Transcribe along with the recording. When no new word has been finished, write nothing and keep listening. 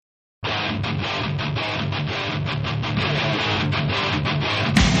You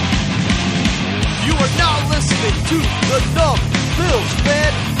are now listening to the Numb Bills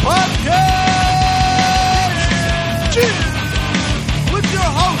Fan Podcast! Cheers! With your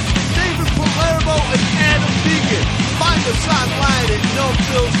hosts, David Palermo and Adam Deacon. Find us online at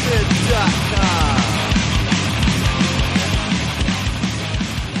numbbillsfan.com.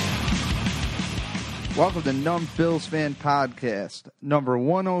 Welcome to Numb Bills Fan Podcast, number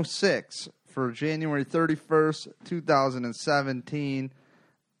 106 for January 31st, 2017.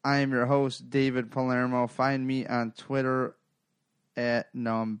 I am your host, David Palermo. Find me on Twitter at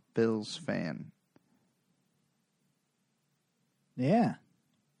NumbBillsFan. Yeah.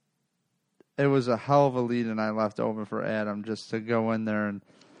 It was a hell of a lead, and I left open for Adam just to go in there. And,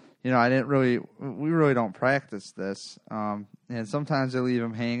 we really don't practice this. And sometimes they leave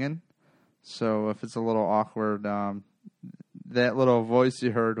him hanging. So if it's a little awkward, that little voice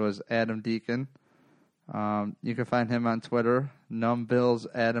you heard was Adam Deacon. You can find him on Twitter,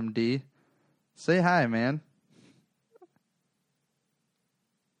 NumbBillsAdamD. Say hi, man.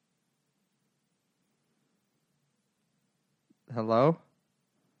 Hello?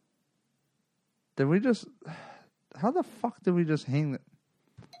 How the fuck did we just hang it?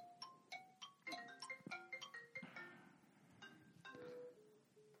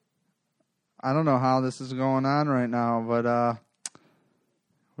 I don't know how this is going on right now, but,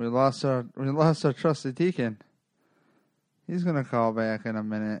 we lost our trusted Deacon. He's going to call back in a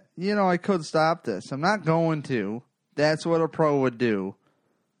minute. I could stop this. I'm not going to. That's what a pro would do.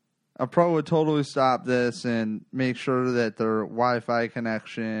 A pro would totally stop this and make sure that their Wi-Fi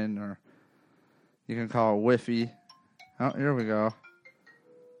connection, or you can call it Wi-Fi. Oh, here we go.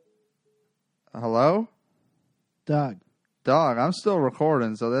 Hello? Dog, I'm still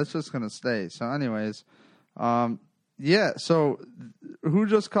recording, so that's just going to stay. So anyways, yeah, so who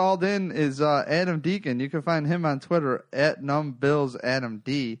just called in is Adam Deacon. You can find him on Twitter at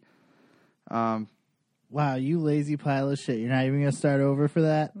NumbBillsAdamD. wow, you lazy pile of shit. You're not even going to start over for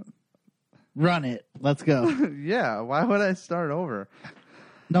that? Run it. Let's go. Yeah, why would I start over?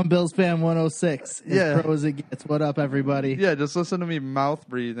 Numb Bills Fan 106. Yeah. As pro as it gets. What up, everybody? Yeah, just listen to me mouth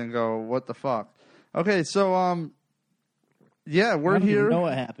breathe and go, what the fuck? Okay, so, yeah, we're I don't here. even know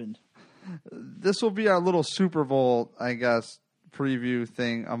what happened. This will be our little Super Bowl, I guess, preview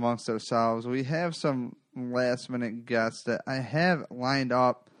thing amongst ourselves. We have some last-minute guests that I have lined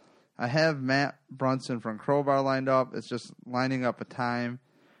up. I have Matt Brunson from Crowbar lined up. It's just lining up a time.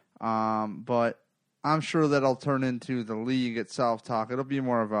 But I'm sure that I'll turn into the league itself talk. It'll be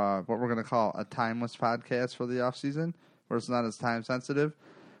more of what we're going to call a timeless podcast for the offseason, where it's not as time-sensitive.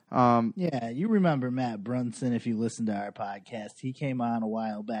 Yeah, you remember Matt Brunson if you listen to our podcast. He came on a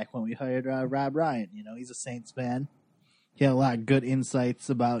while back when we hired Rob Ryan. He's a Saints fan. He had a lot of good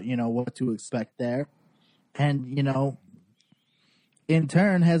insights about, what to expect there. And, in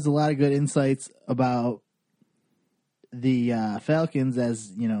turn has a lot of good insights about the Falcons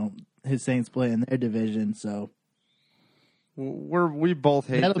as, his Saints play in their division. So we both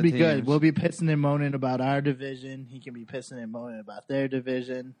hate that'll the be teams. good. We'll be pissing and moaning about our division. He can be pissing and moaning about their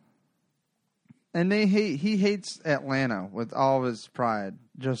division. And he hates Atlanta with all of his pride,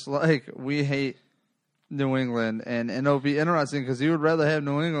 just like we hate New England. And it'll be interesting because he would rather have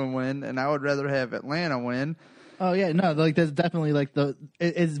New England win, and I would rather have Atlanta win. Oh yeah, no, that's definitely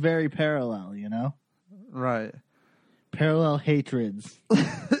it's very parallel, Right. Parallel hatreds.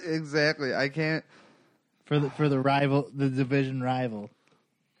 Exactly. I can't for the rival, the division rival.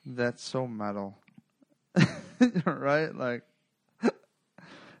 That's so metal. Right? Like,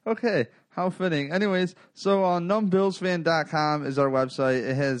 okay, how fitting. Anyways, so numbbillsfan.com is our website.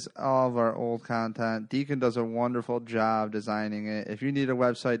 It has all of our old content. Deacon does a wonderful job designing it. If you need a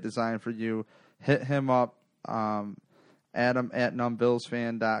website designed for you, hit him up, Adam at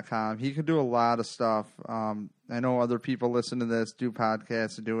numbbillsfan.com. He can do a lot of stuff. I know other people listen to this, do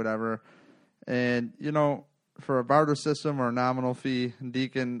podcasts, and do whatever. And, for a barter system or a nominal fee,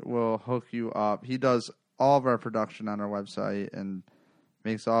 Deacon will hook you up. He does all of our production on our website and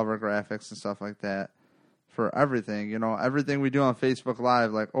makes all of our graphics and stuff like that for everything. Everything we do on Facebook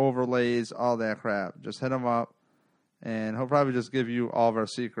Live, like overlays, all that crap. Just hit him up, and he'll probably just give you all of our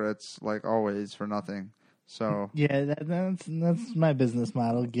secrets, like always, for nothing. So yeah, that's my business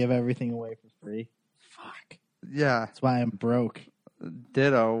model. Give everything away for free. Fuck. Yeah. That's why I'm broke.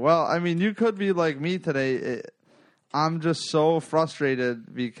 Ditto. Well, I mean, you could be like me today. I'm just so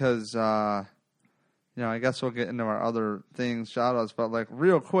frustrated because, I guess we'll get into our other things, shout-outs, but,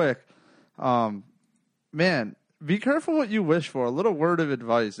 real quick, man, be careful what you wish for. A little word of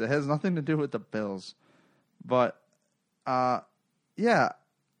advice. It has nothing to do with the Bills. But, yeah,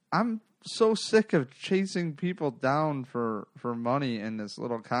 I'm so sick of chasing people down for money in this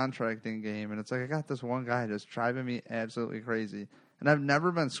little contracting game. And it's like I got this one guy just driving me absolutely crazy. And I've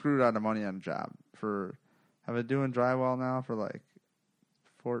never been screwed out of money on a job. I've been doing drywall now for like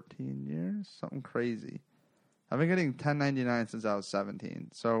 14 years, something crazy. I've been getting 1099 since I was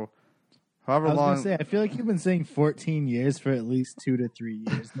 17. So however long. I was going to say, I feel like you've been saying 14 years for at least 2 to 3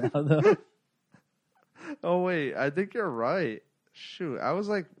 years now, though. Oh, wait. I think you're right. Shoot. I was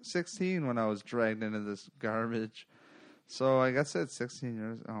like 16 when I was dragged into this garbage. So I guess that's 16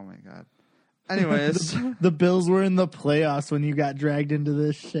 years. Oh, my God. Anyways. The Bills were in the playoffs when you got dragged into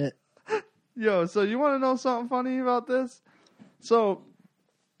this shit. Yo, so you want to know something funny about this? So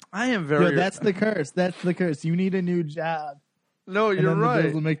I am very... Yo, that's the curse. That's the curse. You need a new job. No, you're and then right. The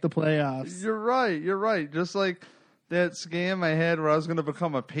Bills will make the playoffs. You're right. You're right. Just like that scam I had where I was going to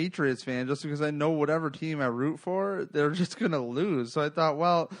become a Patriots fan just because I know whatever team I root for, they're just going to lose. So I thought,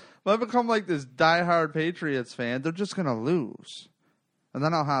 well, if I become like this diehard Patriots fan, they're just going to lose. And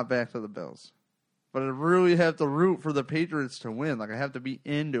then I'll hop back to the Bills. But I really have to root for the Patriots to win. Like, I have to be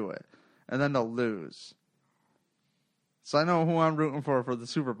into it. And then they'll lose. So I know who I'm rooting for the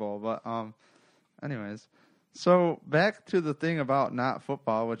Super Bowl. But anyways. So back to the thing about not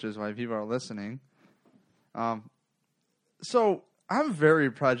football, which is why people are listening. So I'm very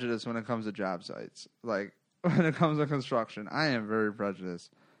prejudiced when it comes to job sites. Like, when it comes to construction, I am very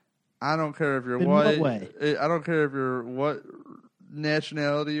prejudiced. I don't care if you're white. What way? I don't care if you're what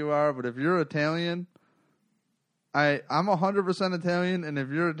nationality you are, but if you're Italian, I'm 100% Italian, and if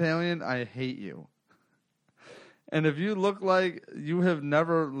you're Italian, I hate you. And if you look like you have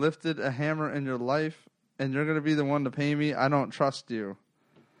never lifted a hammer in your life, and you're going to be the one to pay me, I don't trust you.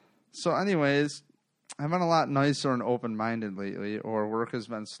 So anyways, I've been a lot nicer and open-minded lately, or work has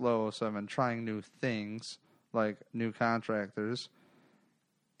been slow, so I've been trying new things, like new contractors.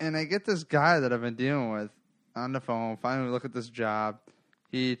 And I get this guy that I've been dealing with on the phone, finally look at this job.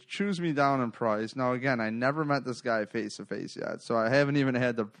 He chews me down in price. Now, again, I never met this guy face-to-face yet, so I haven't even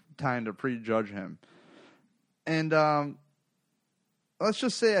had the time to prejudge him. And let's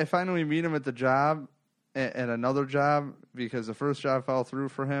just say I finally meet him at the job, at another job, because the first job fell through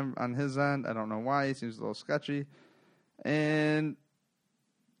for him on his end. I don't know why. He seems a little sketchy. And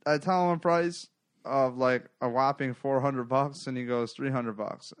I tell him a price of like a whopping $400, and he goes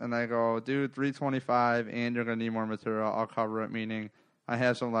 $300. And I go, dude, $325, and you're going to need more material. I'll cover it, meaning I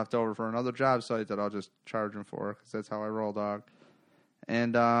have some left over for another job site that I'll just charge him for, because that's how I roll, dog.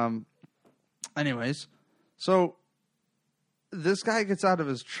 And anyways, so this guy gets out of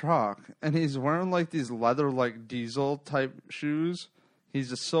his truck, and he's wearing like these leather like diesel type shoes.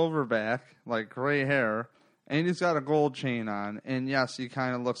 He's a silverback, like gray hair, and he's got a gold chain on. And yes, he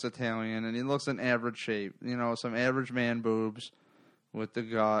kind of looks Italian, and he looks in average shape. You know, some average man boobs with the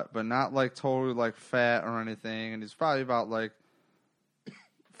gut, but not like totally like fat or anything. And he's probably about like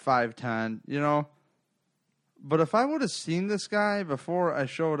 5'10", you know. But if I would have seen this guy before I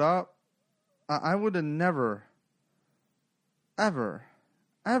showed up, I would have never, ever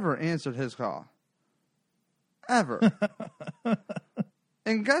answered his call. Ever.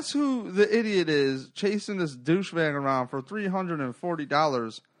 And guess who the idiot is chasing this douchebag around for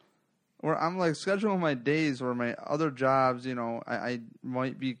 $340, where I'm like scheduling my days where my other jobs, you know, I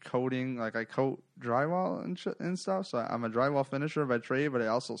might be coating, like I coat drywall and stuff. So I'm a drywall finisher by trade, but I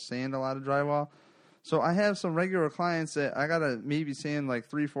also sand a lot of drywall. So I have some regular clients that I got to maybe sand like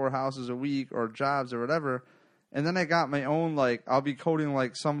 3-4 houses a week or jobs or whatever. And then I got my own, like, I'll be coating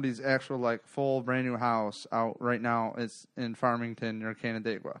like somebody's actual like full brand new house out right now. It's in Farmington near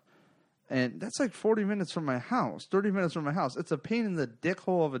Canandaigua. And that's like 40 minutes from my house, 30 minutes from my house. It's a pain in the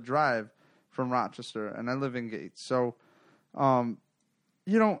dickhole of a drive from Rochester, and I live in Gates. So,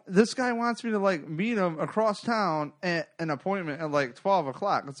 you know, this guy wants me to like meet him across town at an appointment at like 12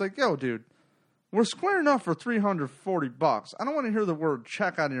 o'clock. It's like, yo, dude, we're squaring up for $340. I don't want to hear the word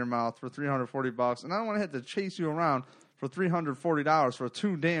check out of your mouth for $340, and I don't want to have to chase you around for $340 for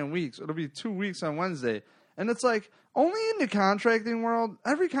 2 damn weeks. It'll be 2 weeks on Wednesday. And it's like, only in the contracting world,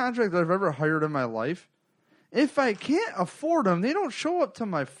 every contractor I've ever hired in my life, if I can't afford them, they don't show up to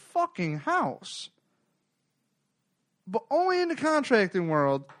my fucking house. But only in the contracting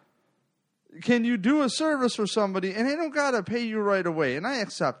world can you do a service for somebody and they don't got to pay you right away. And I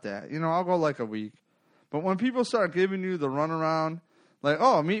accept that. You know, I'll go like a week. But when people start giving you the runaround, like,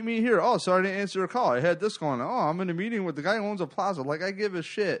 oh, meet me here. Oh, sorry to answer your call. I had this going on. Oh, I'm in a meeting with the guy who owns a plaza. Like, I give a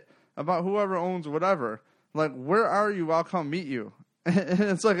shit about whoever owns whatever. Like, where are you? I'll come meet you. And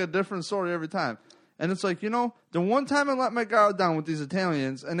it's like a different story every time. And it's like, you know, the one time I let my guard down with these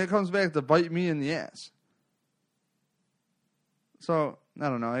Italians, and it comes back to bite me in the ass. So, I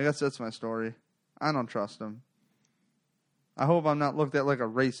don't know. I guess that's my story. I don't trust him. I hope I'm not looked at like a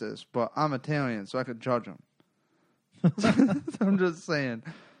racist, but I'm Italian, so I could judge him. I'm just saying.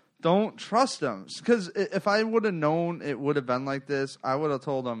 Don't trust him. Because if I would have known it would have been like this, I would have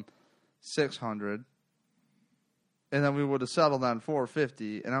told him 600. And then we would have settled on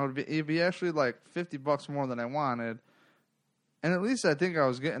 450. And it'd be actually like $50 more than I wanted. And at least I think I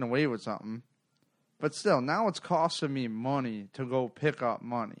was getting away with something. But still, now it's costing me money to go pick up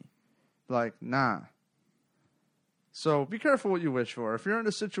money. Like, nah. So be careful what you wish for. If you're in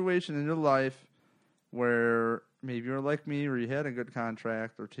a situation in your life where maybe you're like me, where you had a good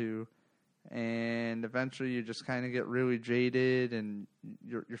contract or two, and eventually you just kind of get really jaded and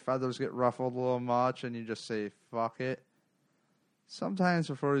your feathers get ruffled a little much and you just say, fuck it. Sometimes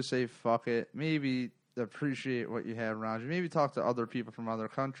before you say fuck it, maybe appreciate what you have around you. Maybe talk to other people from other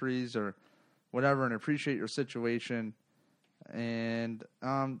countries or whatever and appreciate your situation. And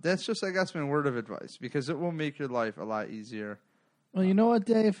that's just, I guess, my word of advice, because it will make your life a lot easier. Well, you know what,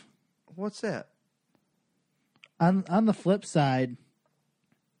 Dave? What's that? On the flip side,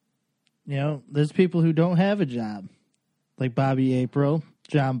 you know, there's people who don't have a job, like Bobby April,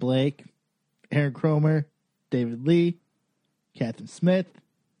 John Blake, Aaron Cromer, David Lee, Catherine Smith,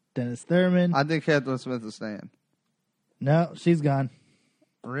 Dennis Thurman. I think Catherine Smith is staying. No, she's gone.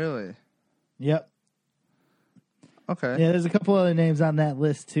 Really? Yep. Okay. Yeah, there's a couple other names on that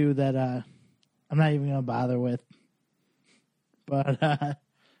list too that I'm not even gonna bother with. But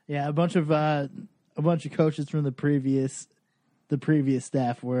yeah, a bunch of coaches from the previous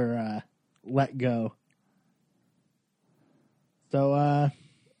staff were let go. So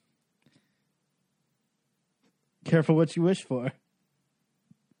careful what you wish for.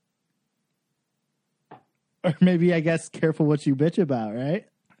 Or maybe, I guess, careful what you bitch about, right?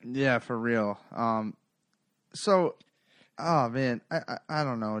 Yeah, for real. So, oh man, I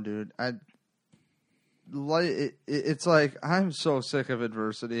don't know, dude. It's like I'm so sick of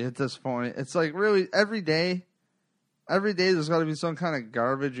adversity at this point. It's like really every day there's got to be some kind of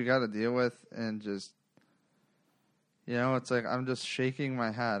garbage you got to deal with, and just, you know, it's like I'm just shaking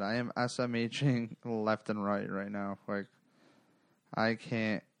my head. I am SMHing left and right now. Like, I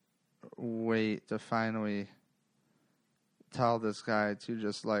can't wait to finally tell this guy to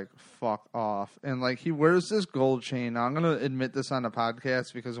just, like, fuck off. And, like, he wears this gold chain. Now, I'm going to admit this on the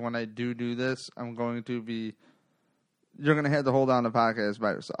podcast, because when I do this, I'm going to be... You're going to have to hold on the podcast by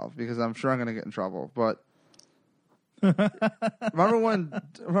yourself, because I'm sure I'm going to get in trouble. But remember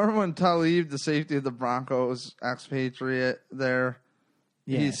when Talib, the safety of the Broncos, expatriate there,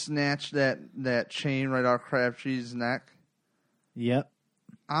 yeah, he snatched that chain right off Crabtree's neck? Yep.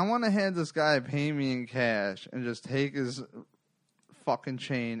 I want to have this guy pay me in cash and just take his fucking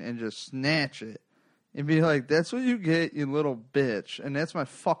chain and just snatch it and be like, that's what you get, you little bitch. And that's my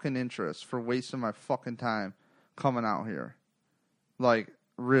fucking interest for wasting my fucking time coming out here. Like,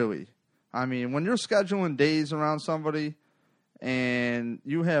 really. I mean, when you're scheduling days around somebody and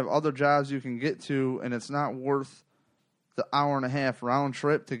you have other jobs you can get to and it's not worth the hour and a half round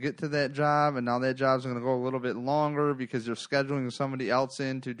trip to get to that job, and now that job's going to go a little bit longer because you're scheduling somebody else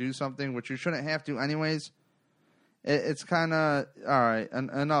in to do something, which you shouldn't have to anyways, it's kind of, all right,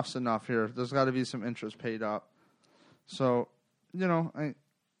 enough's enough here. There's got to be some interest paid up. So, you know,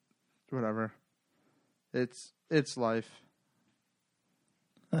 whatever. It's life.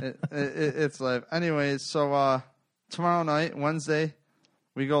 It's life. Anyways, so tomorrow night, Wednesday,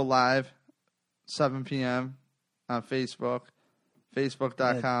 we go live, 7 p.m., on Facebook,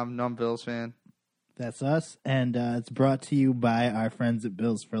 facebook.com, Bills fan. That's us, and it's brought to you by our friends at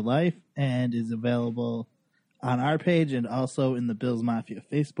Bills for Life, and is available on our page and also in the Bills Mafia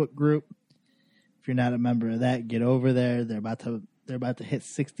Facebook group. If you're not a member of that, get over there. They're about to hit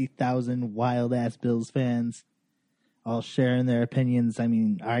 60,000 wild ass Bills fans, all sharing their opinions. I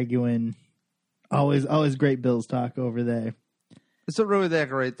mean, arguing. Always great Bills talk over there. Is it really that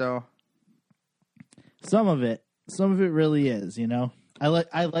great though? Some of it really is, you know. I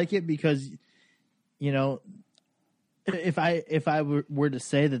like it because, you know, if I were to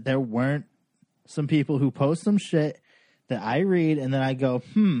say that there weren't some people who post some shit that I read and then I go,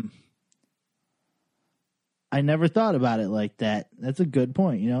 I never thought about it like that. That's a good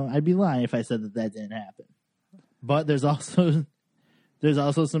point, you know. I'd be lying if I said that didn't happen. But there's also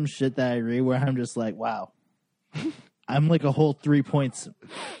some shit that I read where I'm just like, wow, I'm like a whole 3 points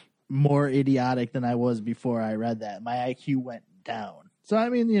more idiotic than I was before I read that. My IQ went down. So I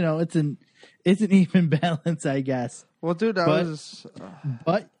mean, you know, it's an even balance, I guess. Well, dude,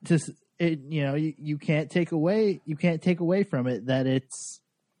 but you know, you can't take away from it that it's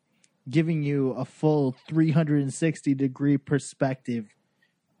giving you a full 360-degree perspective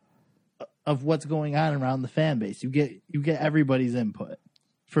of what's going on around the fan base. You get everybody's input,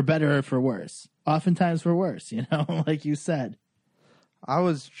 for better or for worse. Oftentimes for worse, you know, like you said. I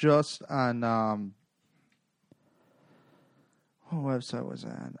was just on what website was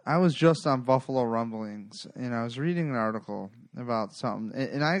that? I was just on Buffalo Rumblings, and I was reading an article about something.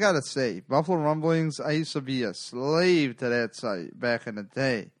 And I got to say, Buffalo Rumblings, I used to be a slave to that site back in the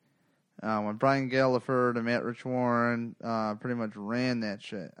day. When Brian Galliford and Matt Rich Warren pretty much ran that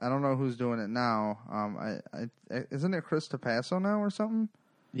shit. I don't know who's doing it now. Isn't it Chris Tapasso now or something?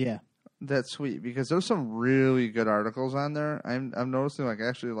 Yeah. That's sweet, because there's some really good articles on there. I'm noticing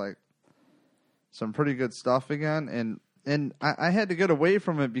actually some pretty good stuff again, and I had to get away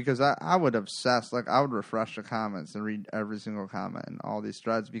from it because I would obsess. I would refresh the comments and read every single comment in all these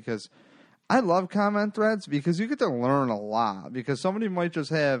threads, because I love comment threads because you get to learn a lot, because somebody might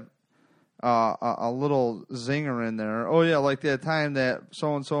just have a little zinger in there. Oh yeah, like that time that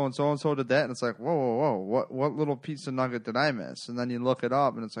so and so and so and so did that, and it's like, whoa, what little piece of nugget did I miss? And then you look it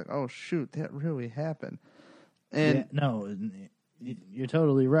up, and it's like, oh shoot, that really happened. And yeah, no, you're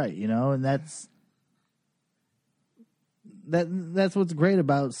totally right. You know, and that's what's great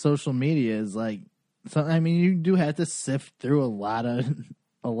about social media is so. I mean, you do have to sift through a lot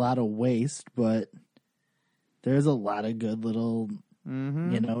of waste, but there's a lot of good little.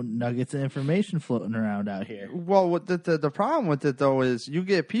 Mm-hmm. You know, nuggets of information floating around out here. Well, what the problem with it, though, is you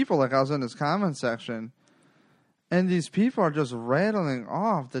get people, I was in this comment section, and these people are just rattling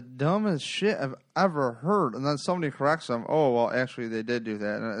off the dumbest shit I've ever heard. And then somebody corrects them. Oh, well, actually, they did do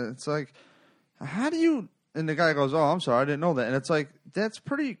that. And it's like, how do you... And the guy goes, oh, I'm sorry, I didn't know that. And it's like, that's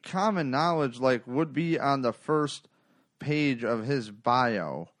pretty common knowledge, would be on the first page of his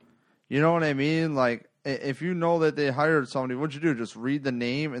bio. You know what I mean? If you know that they hired somebody, what'd you do? Just read the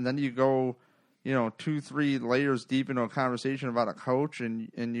name, and then you go, 2-3 layers deep into a conversation about a coach,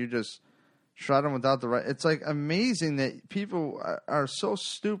 and you just shred them without the right. It's amazing that people are so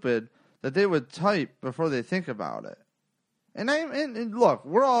stupid that they would type before they think about it. And look,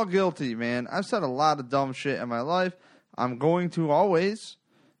 we're all guilty, man. I've said a lot of dumb shit in my life. I'm going to always,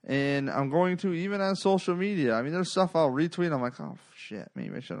 and I'm going to even on social media. I mean, there's stuff I'll retweet. I'm like, oh shit,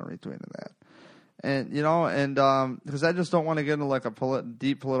 maybe I shouldn't have retweeted that. And, because I just don't want to get into a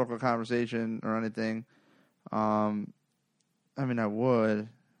deep political conversation or anything. I mean, I would,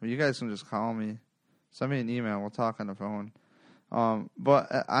 but you guys can just call me, send me an email. We'll talk on the phone. But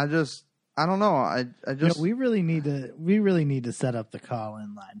I don't know. I just, we really need to set up the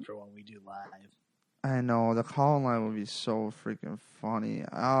call-in line for when we do live. I know the call line would be so freaking funny.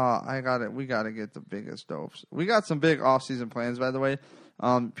 We got to get the biggest dopes. We got some big off-season plans, by the way.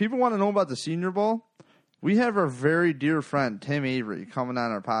 People want to know about the Senior Bowl. We have our very dear friend Tim Avery coming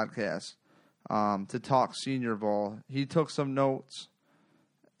on our podcast to talk Senior Bowl. He took some notes,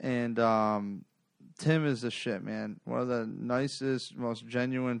 and Tim is the shit, man. One of the nicest, most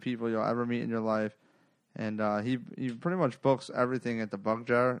genuine people you'll ever meet in your life. And he pretty much books everything at the Bug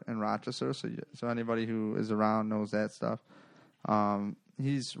Jar in Rochester, so anybody who is around knows that stuff.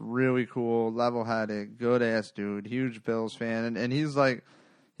 He's really cool, level-headed, good-ass dude, huge Bills fan. And he's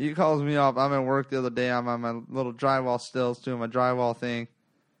he calls me up. I'm at work the other day. I'm on my little drywall stills doing my drywall thing,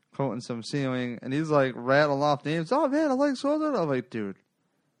 coating some ceiling. And he's rattling off names. Oh, man, I like so-and-so. I'm like, dude.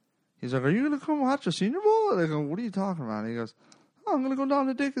 He's like, are you going to come watch the Senior Bowl? And I go, what are you talking about? And he goes, oh, I'm going to go down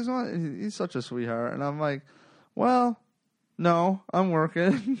to Dick's. He's such a sweetheart. And I'm like, well, no, I'm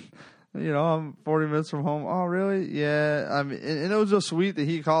working. I'm 40 minutes from home. Oh, really? Yeah. I mean, and it was just sweet that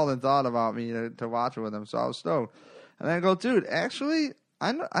he called and thought about me to watch it with him. So I was stoked. And I go, dude, actually,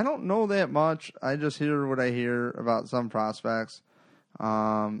 I don't know that much. I just hear what I hear about some prospects.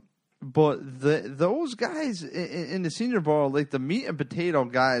 But those guys in the Senior Bowl, the meat and potato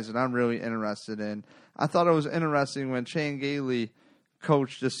guys that I'm really interested in. I thought it was interesting when Chan Gailey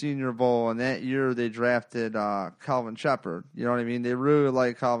coached the Senior Bowl, and that year they drafted Calvin Shepard. You know what I mean? They really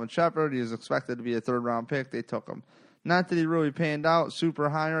like Calvin Shepard. He was expected to be a third-round pick. They took him. Not that he really panned out super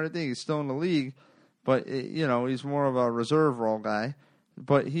high or anything. He's still in the league, but he's more of a reserve role guy.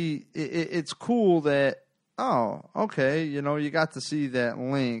 But it's cool that, oh, okay, you got to see that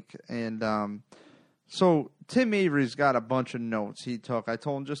link. And so Tim Avery's got a bunch of notes he took. I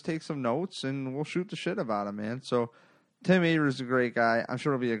told him just take some notes and we'll shoot the shit about him, man. So Tim Avery's a great guy. I'm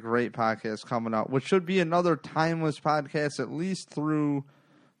sure it'll be a great podcast coming up, which should be another timeless podcast at least through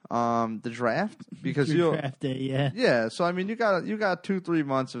the draft, because you'll draft day, yeah. Yeah, so I mean you got 2-3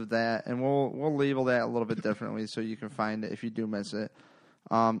 months of that, and we'll label that a little bit differently so you can find it if you do miss it.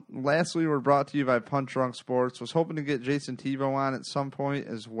 Lastly, we're brought to you by Punch Drunk Sports. Was hoping to get Jason Tebow on at some point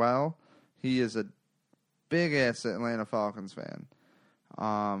as well. He is a big ass Atlanta Falcons fan.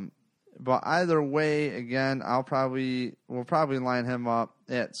 But either way, again, we'll probably line him up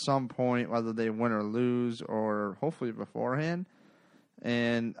at some point, whether they win or lose, or hopefully beforehand.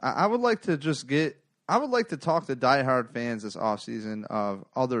 And I would like to talk to diehard fans this offseason of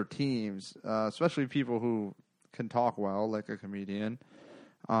other teams, especially people who can talk well, like a comedian,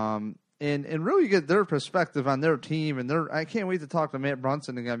 and really get their perspective on their team. And I can't wait to talk to Matt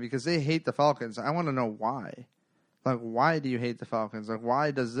Brunson again because they hate the Falcons. I want to know why. Like, why do you hate the Falcons? Like,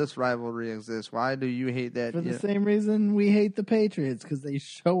 why does this rivalry exist? Why do you hate that? For the same reason we hate the Patriots, because they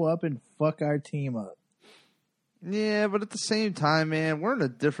show up and fuck our team up. Yeah, but at the same time, man, we're in a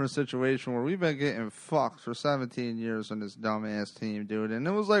different situation where we've been getting fucked for 17 years on this dumbass team, dude. And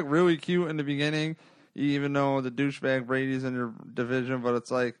it was, like, really cute in the beginning, even though the douchebag Brady's in your division. But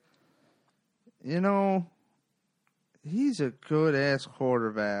it's like, you know, he's a good-ass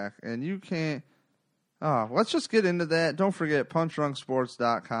quarterback, and you can't. Let's just get into that. Don't forget,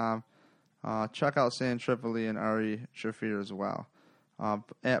 punchdrunksports.com. Check out San Tripoli and Ari Shafir as well.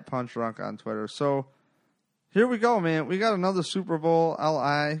 At punchdrunk on Twitter. So, here we go, man. We got another Super Bowl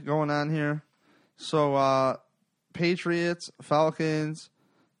LI going on here. So, Patriots, Falcons.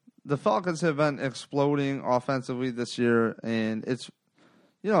 The Falcons have been exploding offensively this year, and it's,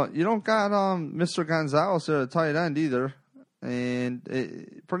 you don't got Mr. Gonzalez there at tight end either.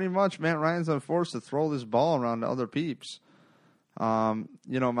 And pretty much Matt Ryan's been forced to throw this ball around to other peeps. Mohamed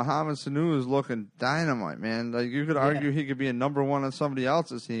Sanu is looking dynamite, man. Like, you could argue he could be a number one on somebody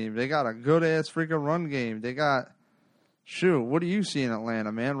else's team. They got a good-ass freaking run game. They got, what do you see in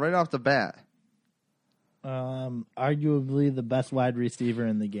Atlanta, man? Right off the bat. Arguably the best wide receiver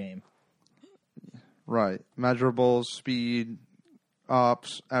in the game. Right. Measurables, speed,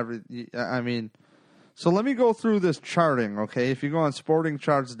 ups, So let me go through this charting, okay? If you go on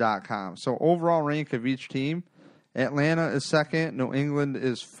sportingcharts.com. So overall rank of each team, Atlanta is second, New England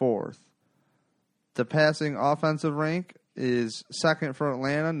is fourth. The passing offensive rank is second for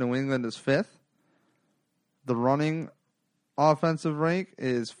Atlanta, New England is fifth. The running offensive rank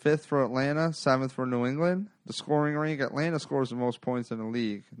is fifth for Atlanta, seventh for New England. The scoring rank, Atlanta scores the most points in the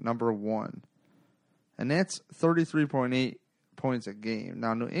league, number one. And that's 33.8 points a game.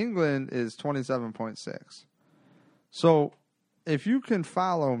 Now, New England is 27.6. So, if you can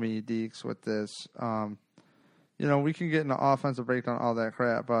follow me, Deeks, with this, we can get into offensive breakdown, all that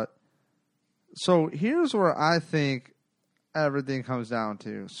crap. But so here's where I think everything comes down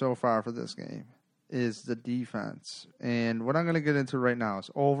to so far for this game is the defense. And what I'm going to get into right now is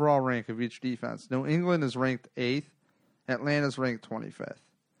overall rank of each defense. New England is ranked 8th. Atlanta's ranked 25th.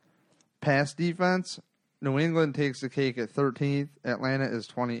 Pass defense, New England takes the cake at 13th. Atlanta is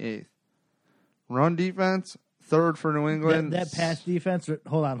 28th. Run defense, third for New England. That pass defense.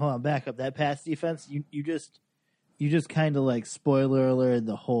 Hold on, back up. That pass defense. You just kind of like spoiler alert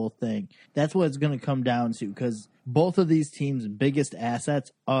the whole thing. That's what it's going to come down to because both of these teams' biggest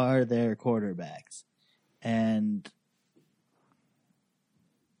assets are their quarterbacks, and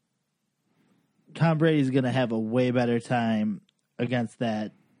Tom Brady's going to have a way better time against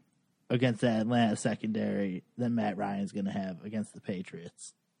that Atlanta secondary than Matt Ryan's going to have against the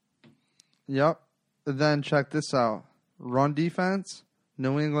Patriots. Yep. Then check this out. Run defense,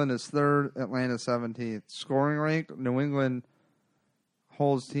 New England is third, Atlanta 17th. Scoring rank, New England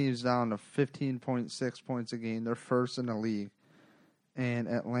holds teams down to 15.6 points a game. They're first in the league. And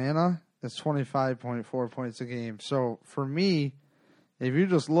Atlanta is 25.4 points a game. So for me, if you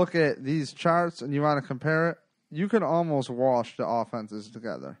just look at these charts and you want to compare it, you can almost wash the offenses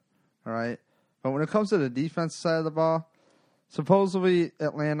together. All right? But when it comes to the defense side of the ball, supposedly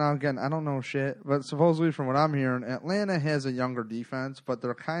Atlanta, again, I don't know shit, but supposedly from what I'm hearing, Atlanta has a younger defense, but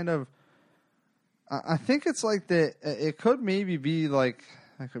they're kind of, I think it's like that, it could maybe be like,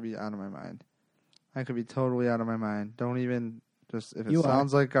 I could be out of my mind. I could be totally out of my mind. Don't even, just, if it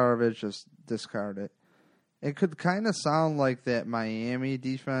sounds like garbage, just discard it. It could kind of sound like that Miami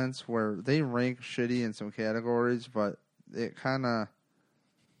defense where they rank shitty in some categories, but it kind of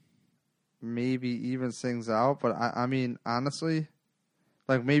maybe evens things out. But I mean, honestly,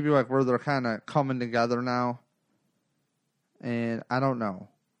 like maybe like where they're kind of coming together now. And I don't know.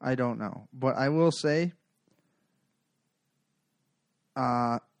 But I will say,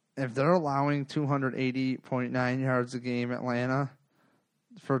 if they're allowing 280.9 yards a game, Atlanta,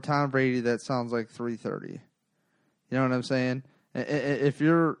 for Tom Brady, that sounds like 330. You know what I'm saying? If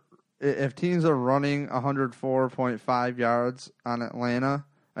teams are running 104.5 yards on Atlanta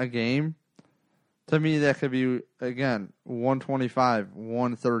a game, to me that could be again 125,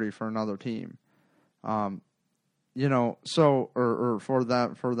 130 for another team. So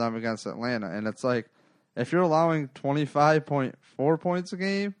for them against Atlanta, and it's like if you're allowing 25.4 points a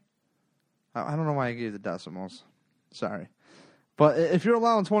game, I don't know why I gave the decimals. Sorry. But if you're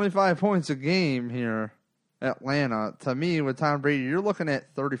allowing 25 points a game here, Atlanta, to me, with Tom Brady, you're looking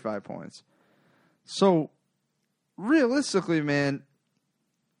at 35 points. So, realistically, man,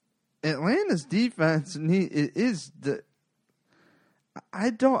 Atlanta's defense is the...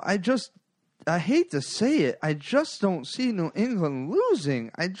 I hate to say it, I just don't see New England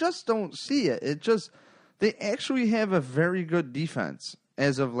losing. I just don't see it. They actually have a very good defense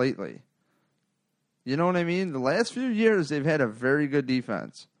as of lately. You know what I mean? The last few years, they've had a very good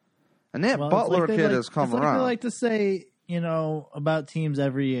defense. And that Butler kid has come around. They like to say, about teams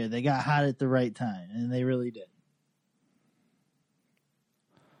every year. They got hot at the right time, and they really did.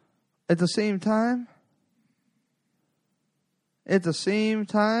 At the same time,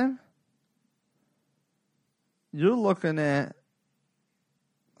 you're looking at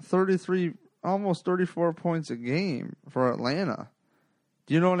 33, almost 34 points a game for Atlanta.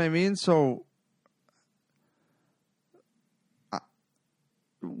 Do you know what I mean? So,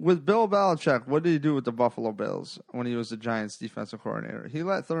 with Bill Belichick, what did he do with the Buffalo Bills when he was the Giants' defensive coordinator? He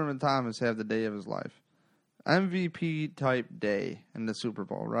let Thurman Thomas have the day of his life. MVP type day in the Super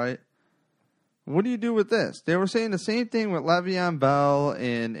Bowl, right? What do you do with this? They were saying the same thing with Le'Veon Bell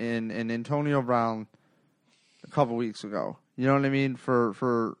and Antonio Brown a couple weeks ago. You know what I mean?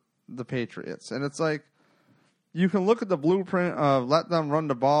 For the Patriots. And it's like, you can look at the blueprint of let them run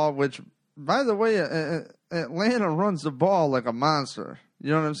the ball, which, by the way, Atlanta runs the ball like a monster. You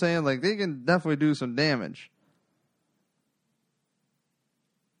know what I'm saying? Like, they can definitely do some damage.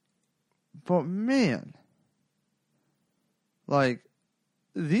 But, man, like,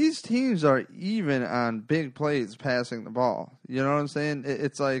 these teams are even on big plays passing the ball. You know what I'm saying?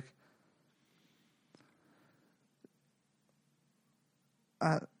 It's like,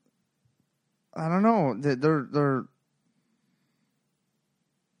 I don't know.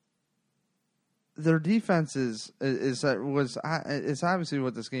 Their defense is obviously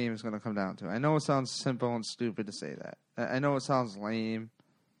what this game is going to come down to. I know it sounds simple and stupid to say that. I know it sounds lame.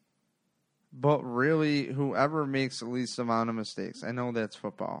 But really, whoever makes the least amount of mistakes, I know that's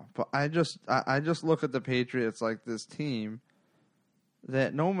football. But I just look at the Patriots like this team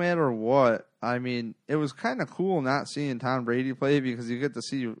that no matter what, I mean, it was kind of cool not seeing Tom Brady play because you get to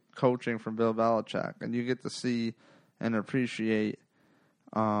see coaching from Bill Belichick and you get to see and appreciate,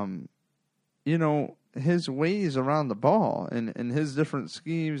 his ways around the ball and his different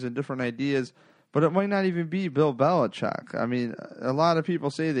schemes and different ideas. But it might not even be Bill Belichick. I mean, a lot of people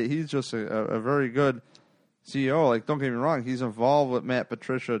say that he's just a very good CEO. Like, don't get me wrong, he's involved with Matt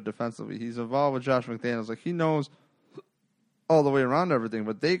Patricia defensively. He's involved with Josh McDaniels. Like, he knows all the way around everything.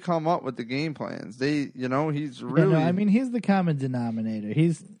 But they come up with the game plans. He's really... I mean, he's the common denominator.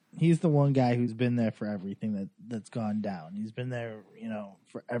 He's the one guy who's been there for everything that's gone down. He's been there,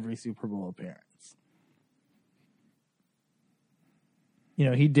 for every Super Bowl appearance.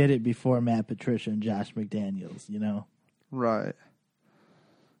 He did it before Matt Patricia and Josh McDaniels, Right.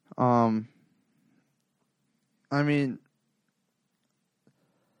 I mean,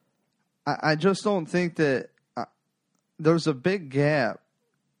 I just don't think that there's a big gap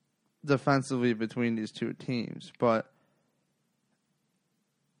defensively between these two teams. But,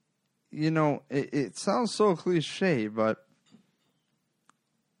 it sounds so cliche, but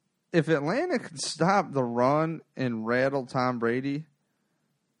if Atlanta could stop the run and rattle Tom Brady,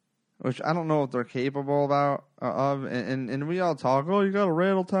 which I don't know what they're capable of. And we all talk, you got to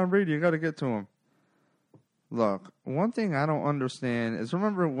rattle Tom Brady. You got to get to him. Look, one thing I don't understand is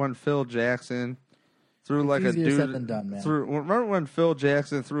remember when Phil Jackson threw like a dude. Said than done, man. Remember when Phil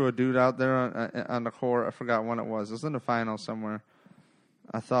Jackson threw a dude out there on the court? I forgot when it was. It was in the finals somewhere,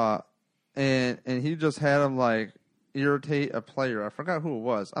 I thought. And he just had him like irritate a player. I forgot who it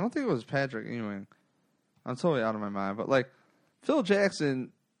was. I don't think it was Patrick Ewing. I'm totally out of my mind. But like Phil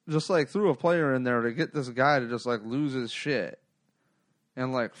Jackson just like threw a player in there to get this guy to just like lose his shit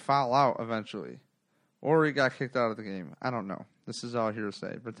and like foul out eventually. Or he got kicked out of the game. I don't know. This is all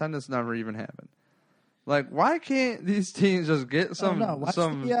hearsay. Pretend this never even happened. Like, why can't these teams just get some...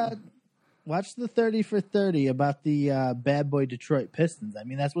 Watch the 30 for 30 about the bad boy Detroit Pistons. I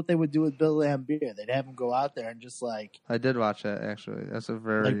mean, that's what they would do with Bill Laimbeer. They'd have him go out there and just like... I did watch that, actually. That's a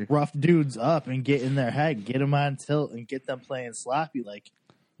very... Like, rough dudes up and get in their head, get them on tilt, and get them playing sloppy. Like,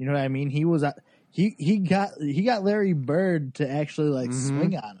 you know what I mean? He was... He got Larry Bird to actually, like,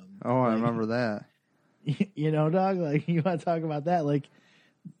 swing on him. Oh, I remember that. Dog, like, you want to talk about that? Like,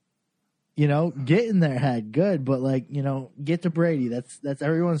 get in their head, good, but, like, get to Brady. That's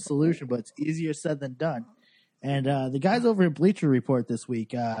everyone's solution, but it's easier said than done. And the guys over at Bleacher Report this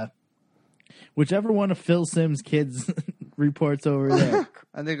week, whichever one of Phil Simms' kids reports over there.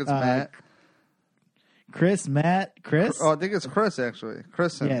 I think it's Matt. Chris, Matt, Chris. Oh, I think it's Chris actually.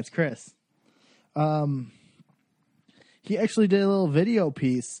 Chris. Yeah, it's Chris. He actually did a little video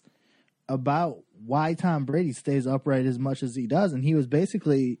piece about why Tom Brady stays upright as much as he does, and he was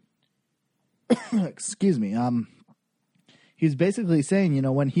basically, excuse me, he was basically saying, you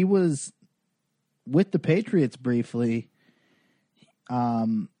know, when he was with the Patriots briefly,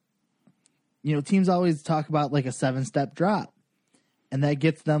 you know, teams always talk about like a 7-step drop, and that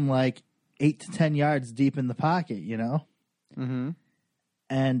gets them like 8 to 10 yards deep in the pocket, you know? Mm-hmm.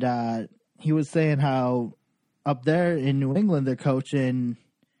 And he was saying how up there in New England, they're coaching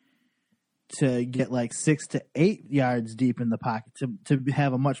to get like 6 to 8 yards deep in the pocket, to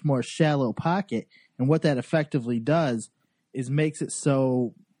have a much more shallow pocket. And what that effectively does is makes it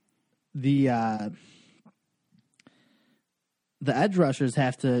so the edge rushers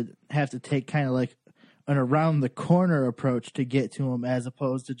have to take kind of like an around the corner approach to get to him, as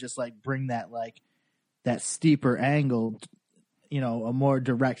opposed to just like bring that like that steeper angle, you know, a more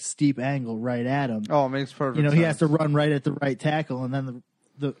direct steep angle right at him. Oh, it makes perfect sense. You know, he has to run right at the right tackle, and then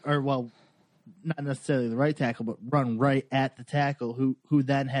not necessarily the right tackle, but run right at the tackle, who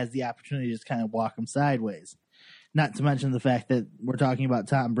then has the opportunity to just kind of walk him sideways. Not to mention the fact that we're talking about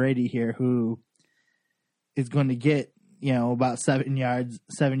Tom Brady here, who is going to get, you know, about 7 yards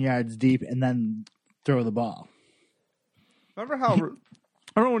deep and then throw the ball. Remember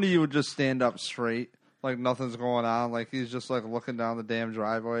when he would just stand up straight, like nothing's going on, like he's just like looking down the damn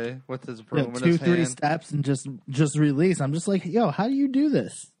driveway with his broom in his hand. 2-3 steps and just release. I'm just like, yo, how do you do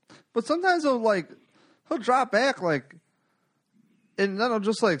this? But sometimes he'll drop back like, and then he'll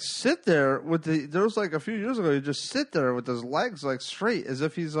just like sit there with there was like a few years ago, he'd just sit there with his legs like straight, as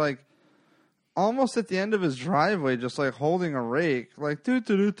if he's like almost at the end of his driveway, just like holding a rake, like checking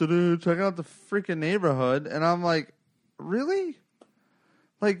out the freaking neighborhood. And I'm like, really?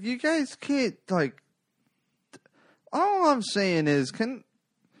 Like, you guys can't, like, all I'm saying is, can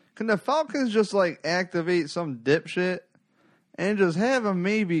the Falcons just like activate some dipshit and just have him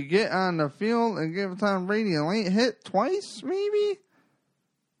maybe get on the field and give Tom Brady a late hit twice, maybe?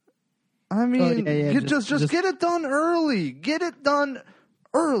 I mean, just get it done early. Get it done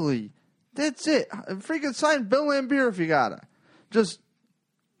early. That's it. Freaking sign Bill Lambier if you gotta. Just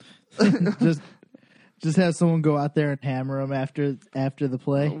have someone go out there and hammer him after the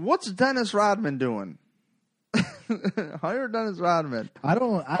play. What's Dennis Rodman doing? Hire Dennis Rodman. I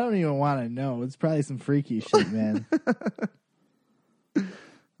don't even want to know. It's probably some freaky shit, man.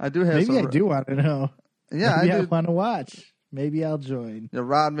 I do have. Maybe I do want to know. Yeah, maybe I do. Want to watch. Maybe I'll join. Yeah,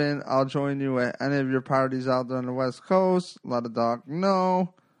 Rodman, I'll join you at any of your parties out there on the West Coast. Let a dog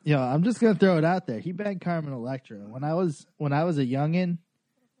know. Yo, I'm just gonna throw it out there. He banged Carmen Electra. When I was a youngin',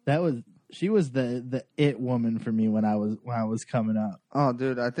 she was the it woman for me when I was coming up. Oh,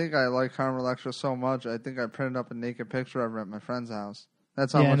 dude, I think I like Carmen Electra so much. I think I printed up a naked picture of her at my friend's house.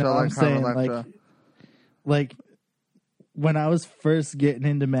 That's how much I like Carmen Electra. Like when I was first getting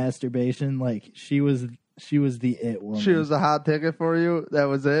into masturbation, like she was the it woman. She was the hot ticket for you. That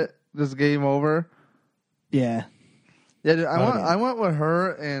was it. Just game over. Yeah. Yeah, dude, I went with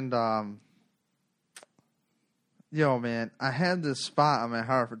her and yo, man, I had this spot on my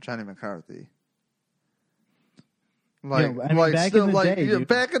heart for Jenny McCarthy. Like, yo, I mean, back in the day,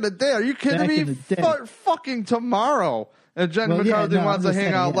 back in the day. Are you kidding me? Fucking tomorrow, and Jenny McCarthy wants to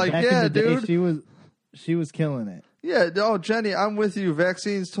hang out. Like, yeah, dude, she was killing it. Yeah, oh, Jenny, I'm with you.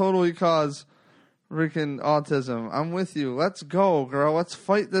 Vaccines totally cause freaking autism. I'm with you. Let's go, girl. Let's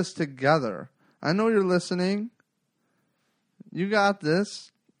fight this together. I know you're listening. You got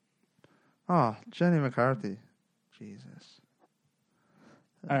this. Oh, Jenny McCarthy. Jesus.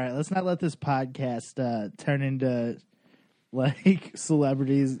 All right, let's not let this podcast turn into like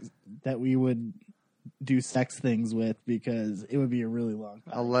celebrities that we would do sex things with, because it would be a really long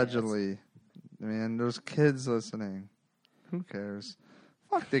podcast. Allegedly. Man, there's kids listening. Who cares?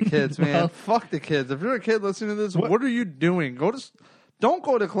 Fuck the kids, man. Well, fuck the kids. If you're a kid listening to this, what are you doing? Don't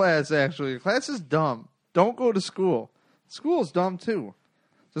go to class, actually. Class is dumb. Don't go to school. School's dumb, too.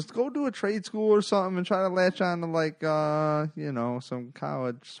 Just go do a trade school or something and try to latch on to, like, some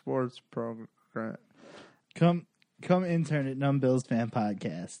college sports program. Come intern at Numb Bills Fan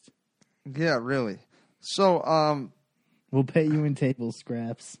Podcast. Yeah, really. So, we'll pay you in table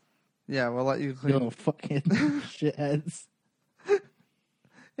scraps. Yeah, we'll let you clean. You little fucking shitheads.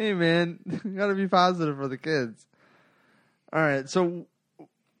 Hey, man, you gotta be positive for the kids. All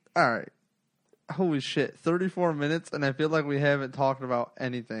right. Holy shit, 34 minutes, and I feel like we haven't talked about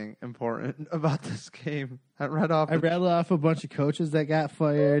anything important about this game. I rattled off a bunch of coaches that got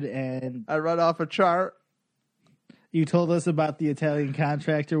fired, and I read off a chart. You told us about the Italian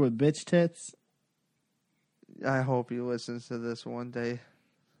contractor with bitch tits. I hope he listens to this one day.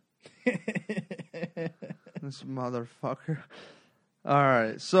 This motherfucker. All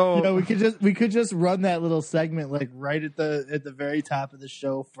right, so You know, we could just run that little segment like right at the very top of the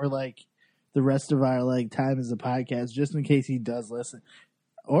show for like the rest of our like time as a podcast, just in case he does listen.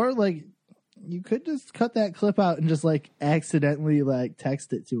 Or like you could just cut that clip out and just like accidentally like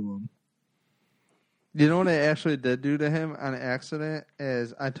text it to him. you know what I actually did do to him on accident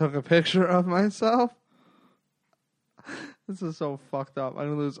is I took a picture of myself. This is so fucked up. I'm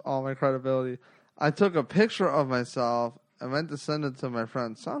gonna lose all my credibility. I took a picture of myself. I meant to send it to my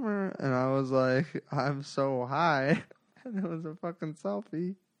friend Summer, and I was like, "I'm so high," and it was a fucking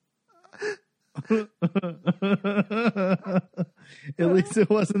selfie. At least it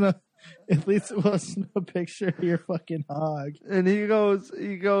wasn't a picture of your fucking hog. And he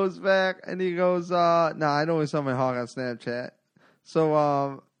goes back, and he goes, "Nah, I only saw my hog on Snapchat."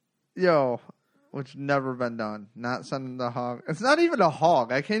 So, which never been done. Not sending the hog. It's not even a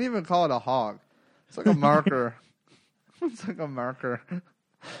hog. I can't even call it a hog. It's like a marker. It's like a marker.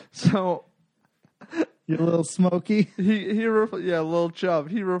 So You little Smokey. a little chub.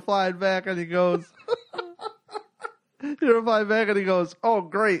 He replied back and he goes, "Oh,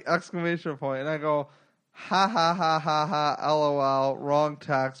 great!" Exclamation point. And I go, "Ha ha ha ha ha! LOL. Wrong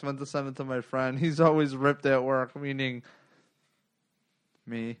text. Meant to send it to my friend. He's always ripped at work," meaning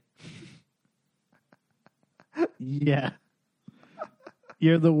me. Yeah.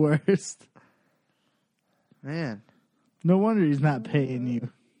 You're the worst. Man. No wonder he's not paying you.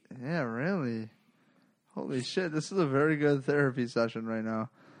 Yeah, really. Holy shit, this is a very good therapy session right now.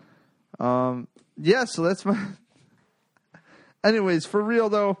 So that's my... Anyways, for real,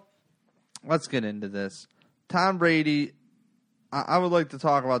 though, let's get into this. Tom Brady, I would like to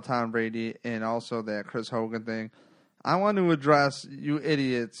talk about Tom Brady and also that Chris Hogan thing. I want to address you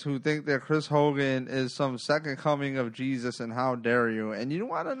idiots who think that Chris Hogan is some second coming of Jesus, and how dare you. And you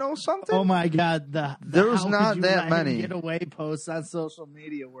want to know something? Oh, my God. There's how not could you that let him many. get away posts on social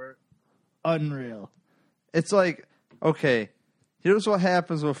media were unreal. It's like, okay, here's what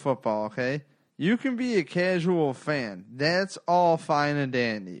happens with football, okay? You can be a casual fan. That's all fine and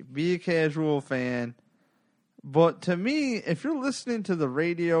dandy. Be a casual fan. But to me, if you're listening to the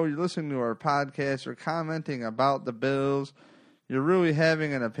radio, you're listening to our podcast, you're commenting about the Bills, you're really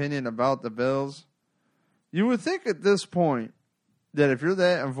having an opinion about the Bills, you would think at this point that if you're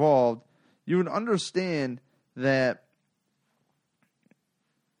that involved, you would understand that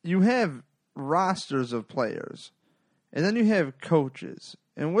you have rosters of players, and then you have coaches.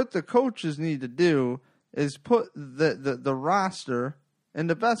 And what the coaches need to do is put the roster in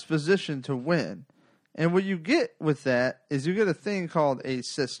the best position to win. And what you get with that is you get a thing called a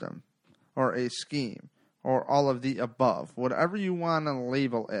system or a scheme or all of the above, whatever you want to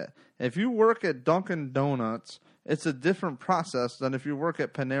label it. If you work at Dunkin' Donuts, it's a different process than if you work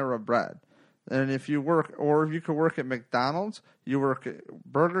at Panera Bread. And if you could work at McDonald's, you work at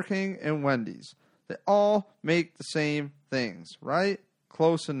Burger King and Wendy's. They all make the same things, right?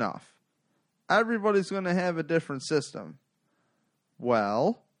 Close enough. Everybody's going to have a different system.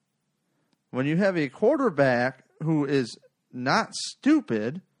 Well, when you have a quarterback who is not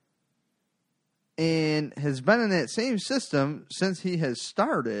stupid and has been in that same system since he has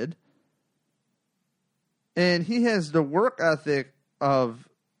started, and he has the work ethic of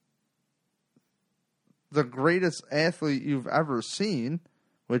the greatest athlete you've ever seen,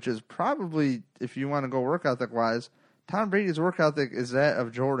 which is probably, if you want to go work ethic wise, Tom Brady's work ethic is that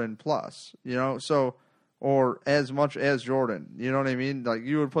of Jordan plus, or as much as Jordan. You know what I mean? Like,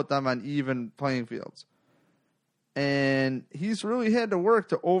 you would put them on even playing fields. And he's really had to work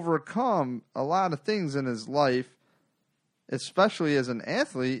to overcome a lot of things in his life, especially as an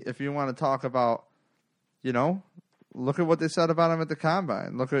athlete. If you want to talk about, look at what they said about him at the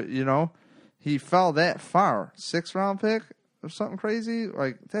Combine. Look at, he fell that far. 6th round pick or something crazy?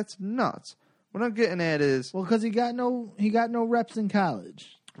 Like, that's nuts. What I'm getting at is... Well, because he got no reps in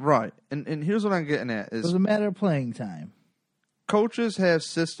college. Right. And here's what I'm getting at is... It was a matter of playing time. Coaches have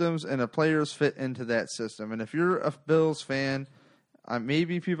systems, and the players fit into that system. And if you're a Bills fan,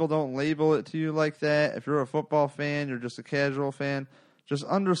 maybe people don't label it to you like that. If you're a football fan, you're just a casual fan, just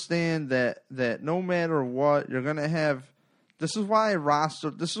understand that no matter what, you're going to have... This is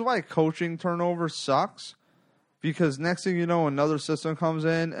why coaching turnover sucks. Because next thing you know, another system comes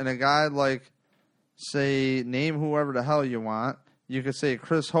in, and a guy like, say, name whoever the hell you want. You could say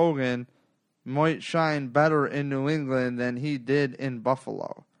Chris Hogan might shine better in New England than he did in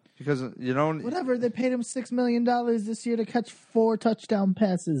Buffalo. Because, Whatever, they paid him $6 million this year to catch 4 touchdown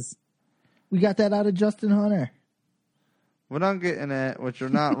passes. We got that out of Justin Hunter. what I'm getting at, which you're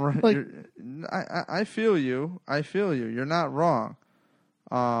not right. Like- I feel you. I feel you. You're not wrong.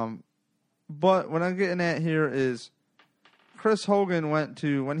 But what I'm getting at here is Chris Hogan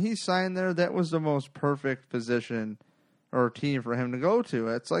when he signed there, that was the most perfect position or team for him to go to.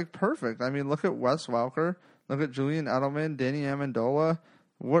 It's like perfect. I mean, look at Wes Welker. Look at Julian Edelman, Danny Amendola.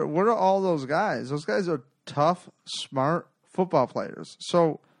 What are all those guys? Those guys are tough, smart football players.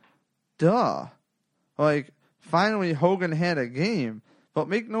 So, duh. Like, finally Hogan had a game. But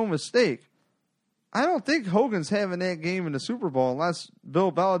make no mistake, I don't think Hogan's having that game in the Super Bowl unless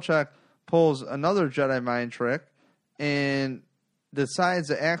Bill Belichick pulls another Jedi mind trick and decides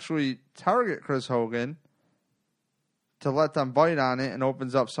to actually target Chris Hogan to let them bite on it and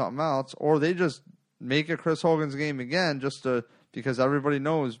opens up something else, or they just make it Chris Hogan's game again because everybody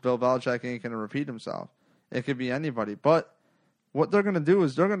knows Bill Belichick ain't going to repeat himself. It could be anybody. But what they're going to do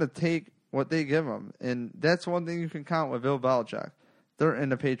is they're going to take what they give them, and that's one thing you can count with Bill Belichick. They're in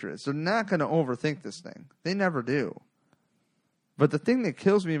the Patriots. They're not going to overthink this thing. They never do. But the thing that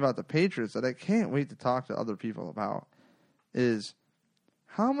kills me about the Patriots that I can't wait to talk to other people about is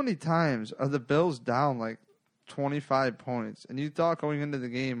how many times are the Bills down like 25 points, and you thought going into the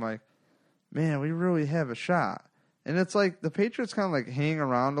game, like, man, we really have a shot. And it's like the Patriots kind of like hang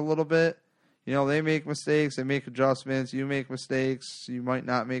around a little bit. You know, they make mistakes, they make adjustments, you make mistakes, you might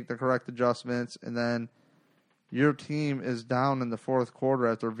not make the correct adjustments, and then your team is down in the fourth quarter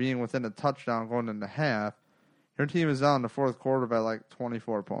after being within a touchdown going into half. Your team is down in the fourth quarter by like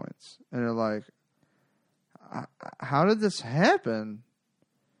 24 points. And you're like, how did this happen?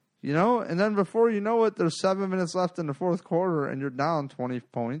 You know, and then before you know it, there's 7 minutes left in the fourth quarter, and you're down 20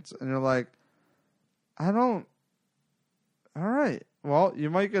 points, and you're like, all right, well, you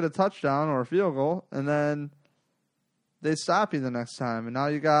might get a touchdown or a field goal, and then they stop you the next time, and now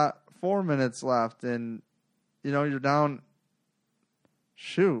you got 4 minutes left, and, you know, you're down,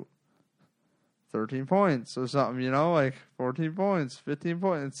 13 points or something, you know, like 14 points, 15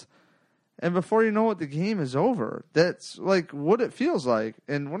 points. And before you know it, the game is over. That's like what it feels like.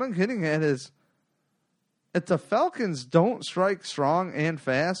 And what I'm getting at is if the Falcons don't strike strong and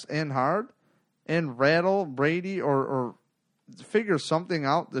fast and hard and rattle Brady or figure something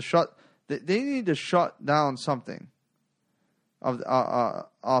out to they need to shut down something of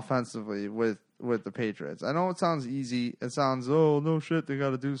offensively with the Patriots. I know it sounds easy. It sounds, oh, no shit, they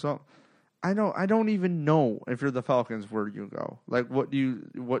got to do something. I don't even know if you're the Falcons where you go. Like, what do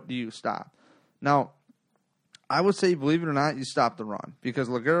you stop? Now, I would say, believe it or not, you stop the run because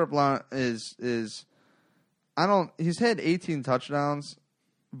LeGarrette Blount he's had 18 touchdowns,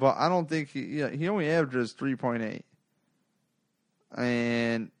 but I don't think he only averages 3.8.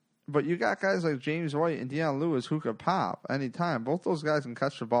 But you got guys like James White and Deion Lewis who could pop anytime. Both those guys can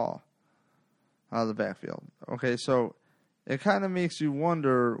catch the ball out of the backfield. Okay, so it kind of makes you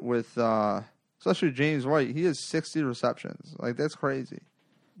wonder with, especially James White. He has 60 receptions. Like, that's crazy.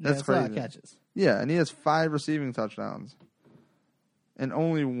 That's crazy. A lot of catches. Yeah, and he has 5 receiving touchdowns and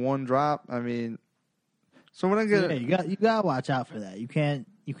only 1 drop. I mean, so when I get you gotta watch out for that. You can't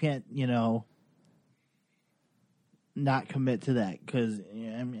not commit to that because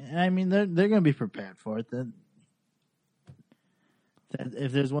I mean they're going to be prepared for it. That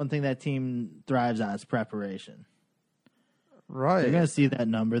if there's one thing that team thrives on, it's preparation. Right. They're going to see that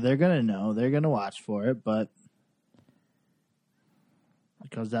number. They're going to know. They're going to watch for it, but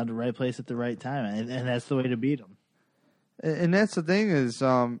it comes down to the right place at the right time, and that's the way to beat them. And that's the thing is,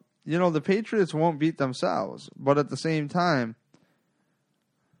 the Patriots won't beat themselves, but at the same time,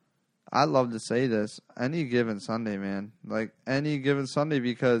 I love to say this, any given Sunday, man. Like, any given Sunday,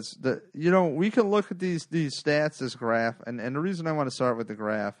 because, we can look at these stats, this graph, and the reason I want to start with the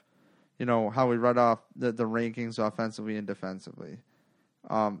graph, how we read off the rankings offensively and defensively,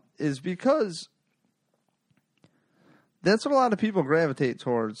 is because that's what a lot of people gravitate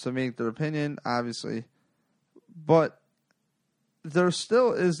towards to make their opinion, obviously. But there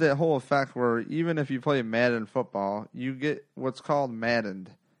still is that whole effect where even if you play Madden football, you get what's called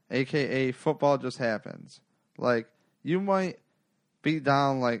maddened, a.k.a. football just happens. Like, you might be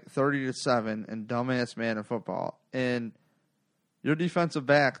down like 30-7 in dumbass Madden football, and your defensive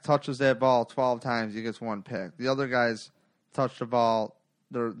back touches that ball 12 times, he gets 1 pick. The other guys touch the ball,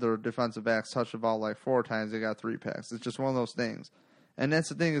 their defensive backs touch the ball like 4 times, they got 3 picks. It's just one of those things. And that's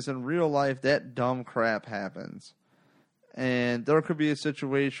the thing is in real life, that dumb crap happens. And there could be a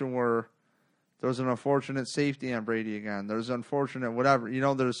situation where there's an unfortunate safety on Brady again. There's unfortunate whatever.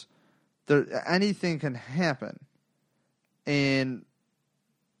 Anything can happen. And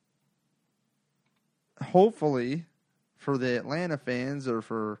hopefully for the Atlanta fans or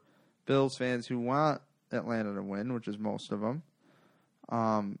for Bills fans who want Atlanta to win, which is most of them.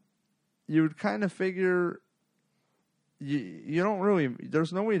 You would kind of figure you don't really,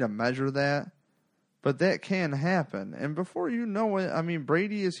 there's no way to measure that, but that can happen. And before you know it, I mean,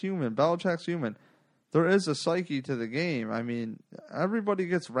 Brady is human, Belichick's human. There is a psyche to the game. I mean, everybody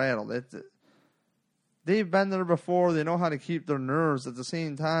gets rattled. They've been there before. They know how to keep their nerves. At the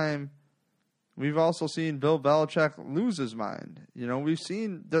same time, we've also seen Bill Belichick lose his mind. You know, we've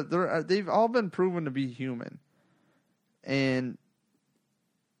seen that they've all been proven to be human. And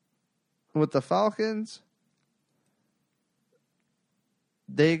with the Falcons,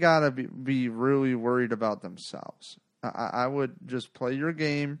 they got to be really worried about themselves. I would just play your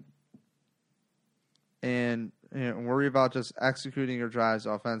game and worry about just executing your drives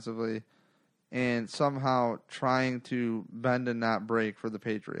offensively and somehow trying to bend and not break for the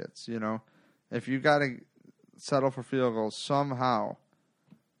Patriots. You know, if you got to settle for field goals somehow,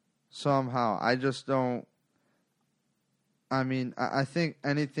 I just don't. I mean, I think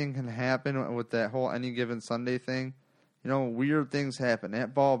anything can happen with that whole any given Sunday thing. You know, weird things happen.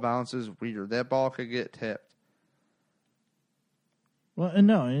 That ball bounces weird. That ball could get tipped. Well,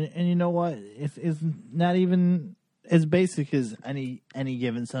 no, and you know what? It's not even as basic as any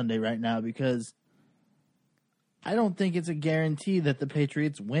given Sunday right now, because I don't think it's a guarantee that the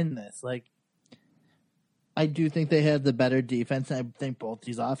Patriots win this. Like, I do think they have the better defense, and I think both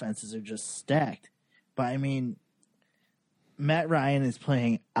these offenses are just stacked. But, I mean, Matt Ryan is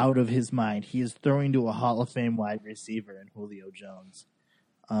playing out of his mind. He is throwing to a Hall of Fame wide receiver in Julio Jones.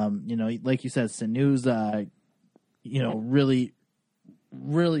 You know, like you said, Sanu's,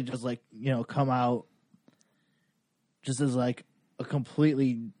 really just like, you know, come out just as like a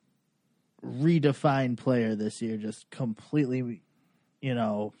completely redefined player this year, just completely, you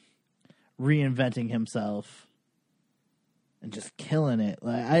know, reinventing himself and just killing it.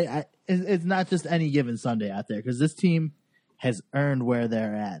 Like it's not just any given Sunday out there, because this team has earned where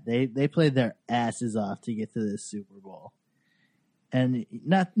they're at. They played their asses off to get to this Super Bowl. And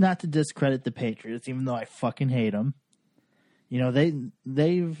not to discredit the Patriots, even though I fucking hate them. You know,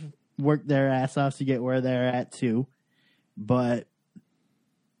 they've worked their ass off to get where they're at too. But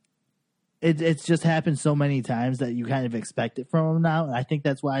it's just happened so many times that you kind of expect it from them now. And I think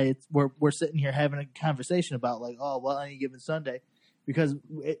that's why we're sitting here having a conversation about like, oh, well, any given Sunday. Because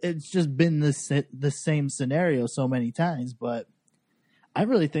it's just been the same scenario so many times, but I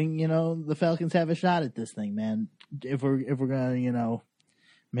really think, you know, the Falcons have a shot at this thing, man. If we're gonna, you know,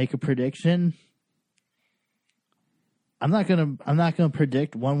 make a prediction, I'm not gonna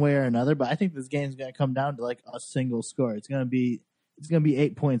predict one way or another, but I think this game's gonna come down to like a single score. It's gonna be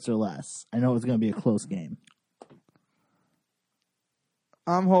 8 points or less. I know it's gonna be a close game.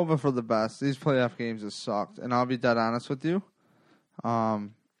 I'm hoping for the best. These playoff games have sucked, and I'll be dead honest with you.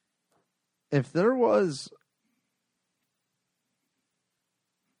 If there was,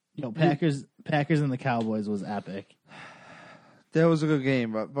 Packers and the Cowboys was epic. That was a good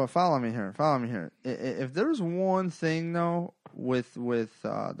game, but follow me here. If there's one thing though with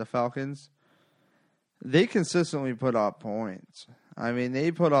the Falcons, they consistently put up points. I mean,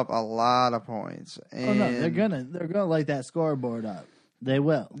 they put up a lot of points. And they're gonna light that scoreboard up. They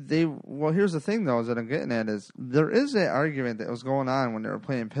will. Well, here's the thing, though, that I'm getting at is there is that argument that was going on when they were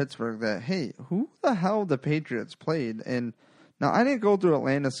playing Pittsburgh that, hey, who the hell the Patriots played? And now I didn't go through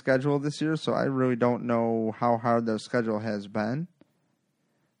Atlanta's schedule this year, so I really don't know how hard their schedule has been.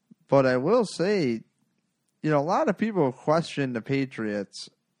 But I will say, you know, a lot of people question the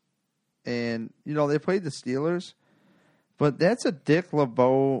Patriots, and, you know, they played the Steelers, but that's a Dick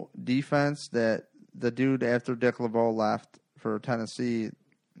LeBeau defense that the dude after Dick LeBeau left for Tennessee,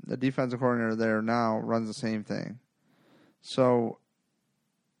 the defensive coordinator there now runs the same thing. So,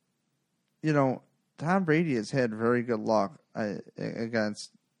 you know, Tom Brady has had very good luck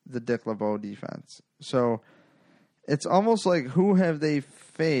against the Dick LeBeau defense. So, it's almost like who have they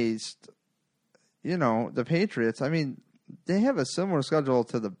faced? You know, the Patriots. I mean, they have a similar schedule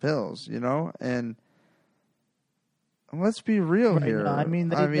to the Bills, you know, and let's be real here. No, I mean,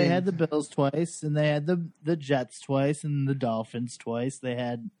 they had the Bills twice, and they had the Jets twice, and the Dolphins twice. They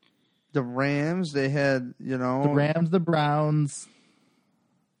had the Rams. They had, you know, the Rams, the Browns.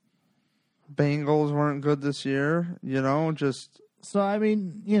 Bengals weren't good this year, you know, just. So, I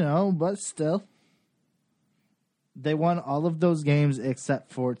mean, you know, but still. They won all of those games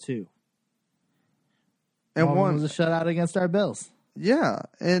except for 2. And one was a shutout against our Bills. Yeah,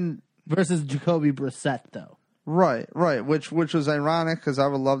 and versus Jacoby Brissett, though. Right, which was ironic because I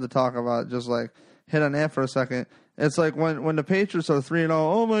would love to talk about just like hit on that for a second. It's like when the Patriots are 3-0,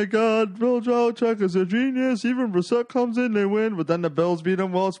 oh my God, Bill Belichick is a genius. Even Brissett comes in, they win, but then the Bills beat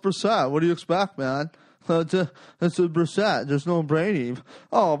him. Well, it's Brissett. What do you expect, man? It's a Brissett. There's no Brady.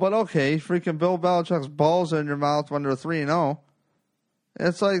 Oh, but okay, freaking Bill Belichick's balls in your mouth when they're 3-0.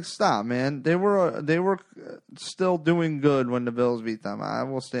 It's like, stop, man. They were still doing good when the Bills beat them. I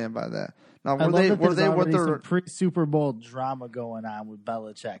will stand by that. Now, were they with their pre-Super Bowl drama going on with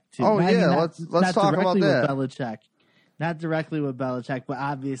Belichick too? Oh let's talk about that. With Belichick, not directly with Belichick, but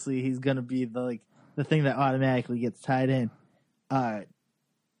obviously he's going to be the thing that automatically gets tied in.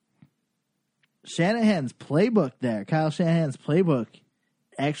 Shanahan's playbook there, Kyle Shanahan's playbook,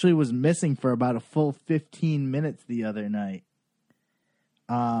 actually was missing for about a full 15 minutes the other night.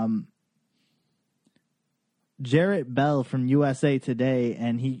 Jarrett Bell from USA Today,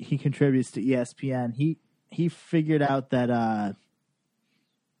 and he contributes to ESPN. He figured out that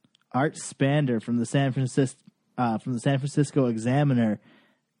Art Spander from the San Francisco Examiner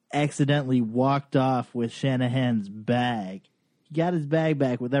accidentally walked off with Shanahan's bag. He got his bag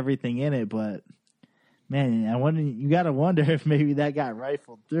back with everything in it, but man, you gotta wonder if maybe that got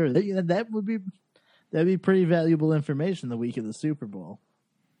rifled through. That'd be pretty valuable information the week of the Super Bowl.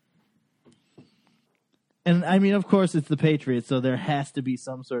 And, I mean, of course, it's the Patriots, so there has to be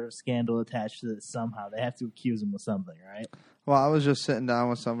some sort of scandal attached to this somehow. They have to accuse them of something, right? Well, I was just sitting down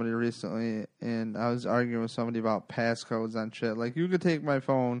with somebody recently, and I was arguing with somebody about passcodes on shit. Like, you could take my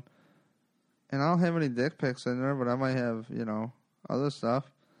phone, and I don't have any dick pics in there, but I might have, other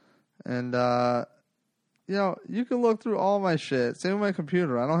stuff. And, you can look through all my shit. Same with my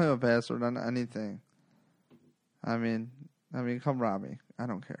computer. I don't have a password on anything. I mean, come rob me. I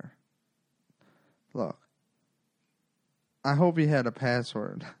don't care. Look. I hope he had a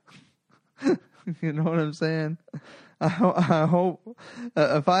password. You know what I'm saying? I hope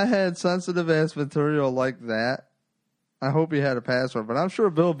if I had sensitive ass material like that, I hope he had a password. But I'm sure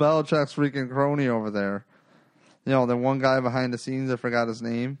Bill Belichick's freaking crony over there. The one guy behind the scenes, I forgot his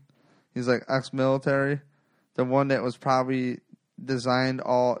name. He's like ex-military. The one that was probably designed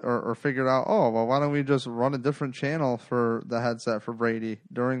or figured out, why don't we just run a different channel for the headset for Brady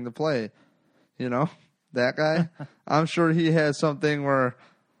during the play? That guy, I'm sure he has something where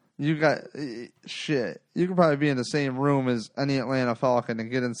you got shit. You could probably be in the same room as any Atlanta Falcon and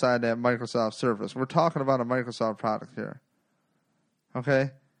get inside that Microsoft Surface. We're talking about a Microsoft product here.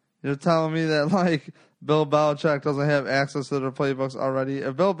 Okay? You're telling me that, Bill Belichick doesn't have access to their playbooks already?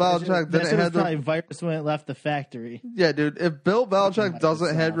 If Bill Belichick didn't have probably virus when it left the factory. Yeah, dude. If Bill Belichick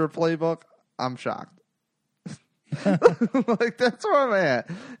doesn't have your playbook, I'm shocked. That's where I'm at.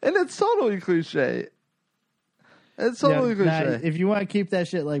 And it's totally cliche. It's totally cliche. If you want to keep that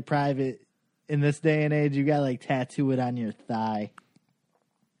shit private in this day and age, you got tattoo it on your thigh.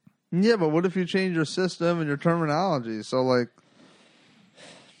 Yeah, but what if you change your system and your terminology? So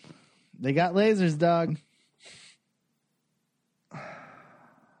they got lasers, dog.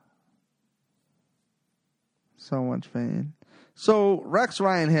 So much pain. So Rex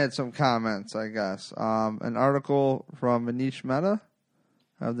Ryan had some comments, I guess. An article from Manish Mehta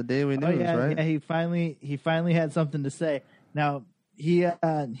of the Daily News, right? Yeah, he finally had something to say. Now he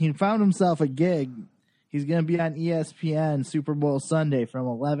found himself a gig. He's going to be on ESPN Super Bowl Sunday from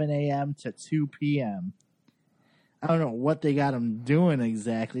 11 a.m. to 2 p.m. I don't know what they got him doing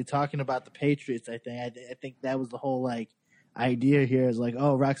exactly. Talking about the Patriots, I think that was the whole idea here. Is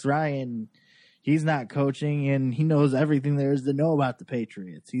Rex Ryan, he's not coaching and he knows everything there is to know about the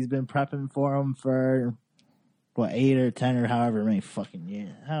Patriots. He's been prepping for them for 8 or 10 or however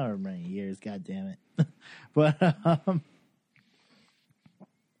many years, god damn it. But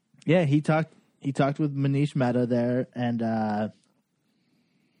yeah, he talked with Manish Mehta there, and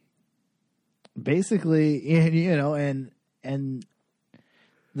basically, and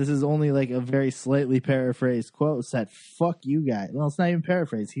this is only a very slightly paraphrased quote, said "fuck you guys." Well, it's not even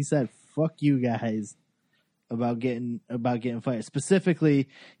paraphrased. He said "fuck you guys" about getting fired. Specifically,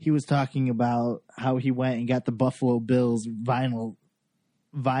 he was talking about how he went and got the Buffalo Bills vinyl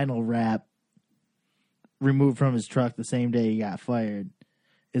wrap removed from his truck the same day he got fired.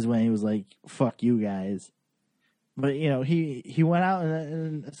 Is when he was like, "Fuck you guys." But he went out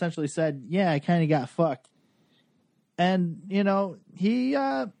and essentially said, "Yeah, I kind of got fucked." And he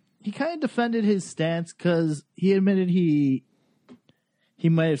kind of defended his stance because he admitted he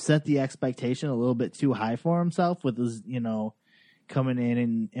might have set the expectation a little bit too high for himself with his, coming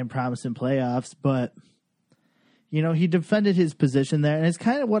in and promising playoffs. But, he defended his position there. And it's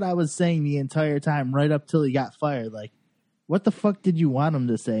kind of what I was saying the entire time, right up till he got fired. What the fuck did you want him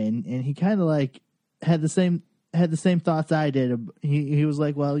to say? And he kind of had the same thoughts I did. He was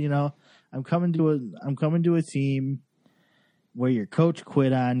like, well, I'm coming to a team where your coach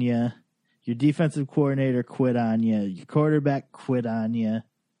quit on you. Your defensive coordinator quit on you. Your quarterback quit on you.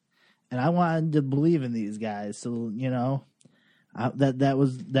 and I wanted to believe in these guys. So that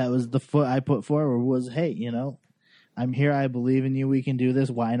was the foot I put forward was, hey, I'm here. I believe in you. We can do this.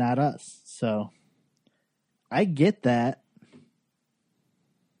 Why not us? So I get that,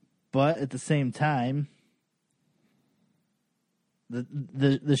 but at the same time,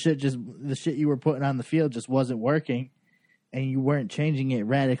 the shit you were putting on the field just wasn't working, and you weren't changing it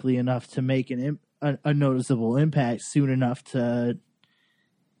radically enough to make a noticeable impact soon enough to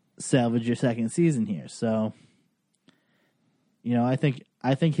salvage your second season here. So, I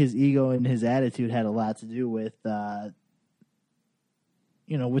think his ego and his attitude had a lot to do with, with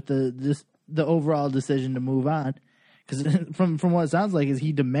the overall decision to move on. Because from what it sounds like is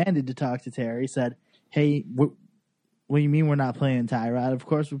he demanded to talk to Terry. Said, "Hey, what do you mean we're not playing Tyrod? Of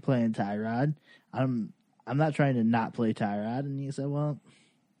course we're playing Tyrod. I'm not trying to not play Tyrod." And he said, "Well,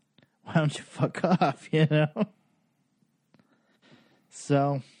 why don't you fuck off?"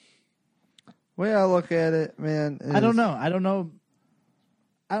 So, way I look at it, man, I don't know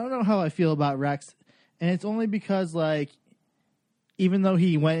how I feel about Rex, and it's only because, even though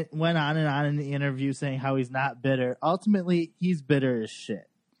he went on and on in the interview saying how he's not bitter, ultimately he's bitter as shit.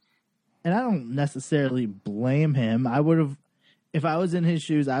 And I don't necessarily blame him. I would have, if I was in his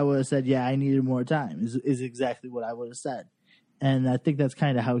shoes, I would have said, "Yeah, I needed more time." Is exactly what I would have said. And I think that's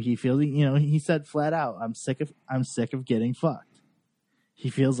kind of how he feels. He said flat out, I'm sick of getting fucked." He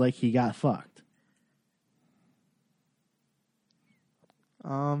feels like he got fucked.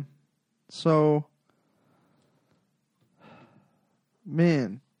 So,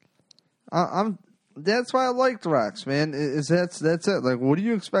 man, I'm. That's why I liked Rex, man. That's it. Like, what do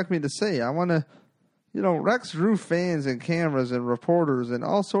you expect me to say? I want to, Rex drew fans and cameras and reporters and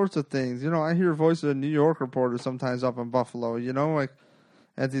all sorts of things. I hear voices of New York reporters sometimes up in Buffalo.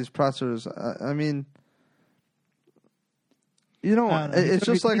 At these pressers. I mean, it's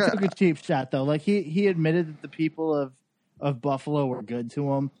just like he took a cheap shot though. Like he admitted that the people of Buffalo were good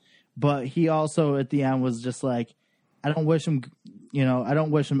to him, but he also at the end was just like, I don't wish him, I don't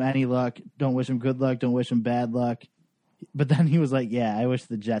wish him any luck. Don't wish him good luck. Don't wish him bad luck. But then he was like, yeah, I wish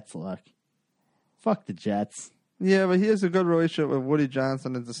the Jets luck. Fuck the Jets. Yeah, but he has a good relationship with Woody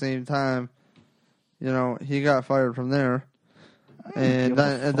Johnson at the same time. He got fired from there. And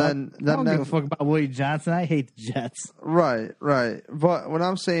then I don't give a fuck about Woody Johnson. I hate the Jets. Right. But what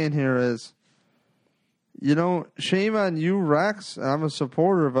I'm saying here is, shame on you, Rex. I'm a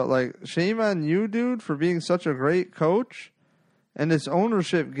supporter, but shame on you, dude, for being such a great coach. And this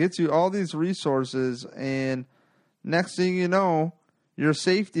ownership gets you all these resources, and next thing you know, your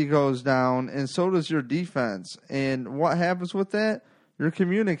safety goes down, and so does your defense. And what happens with that? Your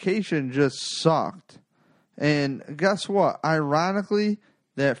communication just sucked. And guess what? Ironically,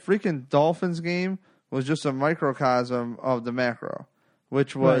 that freaking Dolphins game was just a microcosm of the macro,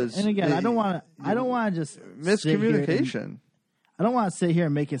 which was. Right. And again, I don't want to just miscommunication. I don't want to sit here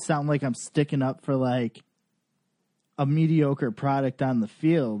and make it sound like I'm sticking up for a mediocre product on the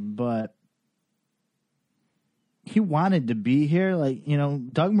field, but he wanted to be here.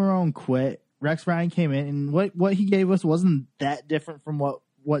 Doug Marrone quit. Rex Ryan came in, and what he gave us wasn't that different from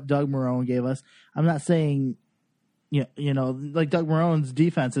what Doug Marrone gave us. I'm not saying, Doug Marrone's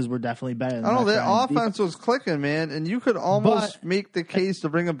defenses were definitely better than I don't know, that offense defense was clicking, man, and you could almost make the case to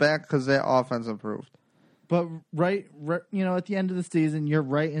bring him back because that offense improved. But right, at the end of the season, you're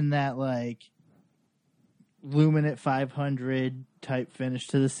right in that looming at 500 type finish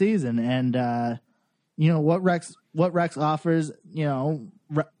to the season, and what Rex offers,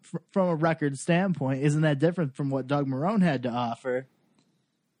 from a record standpoint, isn't that different from what Doug Marrone had to offer.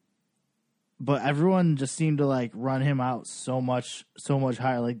 But everyone just seemed to run him out so much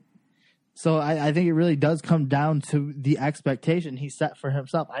higher. So I think it really does come down to the expectation he set for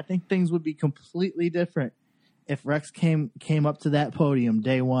himself. I think things would be completely different if Rex came up to that podium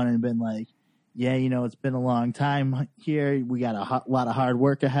day one and been like, yeah, it's been a long time here. We got a lot of hard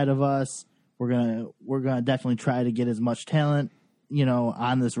work ahead of us. We're gonna definitely try to get as much talent,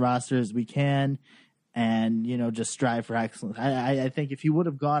 on this roster as we can, and just strive for excellence. I think if he would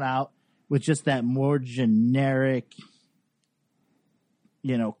have gone out with just that more generic,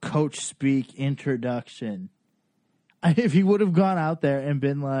 coach speak introduction, if he would have gone out there and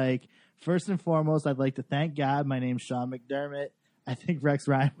been like, first and foremost, I'd like to thank God. My name's Sean McDermott. I think Rex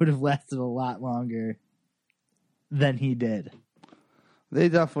Ryan would have lasted a lot longer than he did. They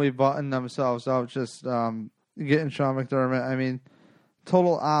definitely buttoned themselves up just getting Sean McDermott. I mean,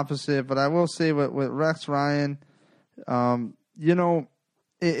 total opposite. But I will say with Rex Ryan,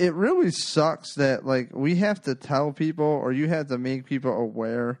 it really sucks that we have to tell people, or you have to make people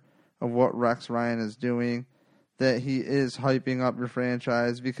aware of what Rex Ryan is doing. that he is hyping up your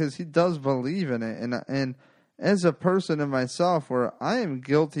franchise because he does believe in it. And as a person in myself, where I am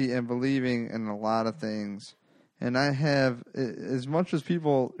guilty in believing in a lot of things, and I have, as much as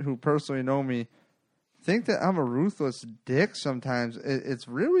people who personally know me think that I'm a ruthless dick sometimes, it's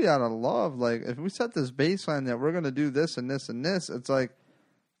really out of love. Like, if we set this baseline that we're going to do this and this and this, it's like,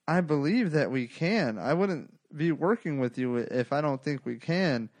 I believe that we can. I wouldn't be working with you if I don't think we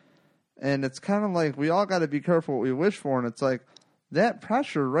can. And it's kind of like we all got to be careful what we wish for. And it's like that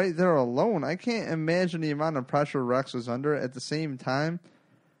pressure right there alone. I can't imagine the amount of pressure Rex was under at the same time.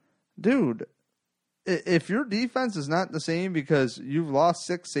 Dude, if your defense is not the same because you've lost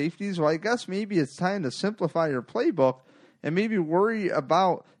 6 safeties, well, I guess maybe it's time to simplify your playbook and maybe worry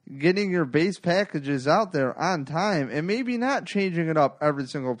about getting your base packages out there on time and maybe not changing it up every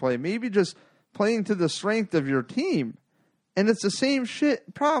single play. Maybe just playing to the strength of your team. And it's the same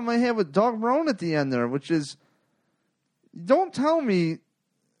shit problem I have with Doug Marrone at the end there, which is, don't tell me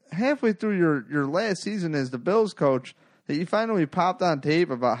halfway through your last season as the Bills coach that you finally popped on tape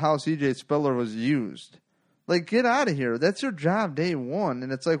about how C.J. Spiller was used. Like, get out of here. That's your job day one.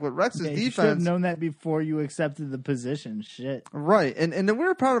 And it's like with Rex's defense. You should have known that before you accepted the position. Shit. Right. And the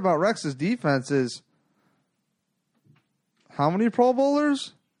weird part about Rex's defense is how many Pro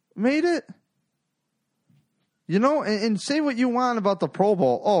Bowlers made it? You know, and say what you want about the Pro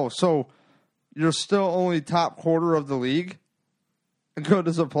Bowl. Oh, so you're still only top quarter of the league? Good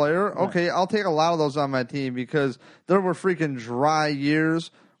as a player? Okay, I'll take a lot of those on my team because there were freaking dry years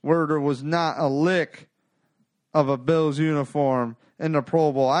where there was not a lick of a Bills uniform in the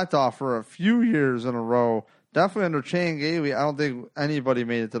Pro Bowl. I thought for a few years in a row, definitely under Chan Gailey, I don't think anybody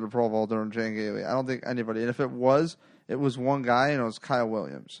made it to the Pro Bowl during Chan Gailey. I don't think anybody. And if it was one guy, and it was Kyle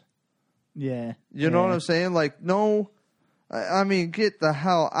Williams. Yeah. You know what I'm saying? Like, no, I mean, get the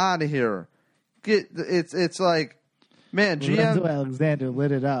hell out of here. It's like, man, Lorenzo Alexander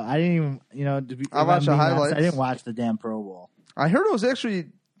lit it up. I didn't even, I watched the highlights. I didn't watch the damn Pro Bowl. I heard it was actually,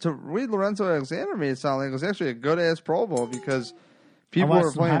 to read Lorenzo Alexander made it sound like it was actually a good-ass Pro Bowl because people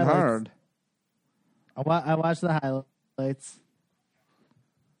were playing hard. I watched the highlights.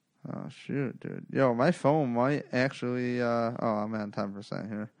 Oh, shoot, dude. Yo, my phone might actually, I'm at 10%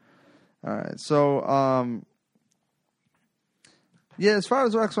 here. All right, so, yeah, as far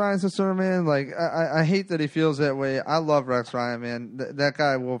as Rex Ryan's concerned, man, like, I hate that he feels that way. I love Rex Ryan, man. That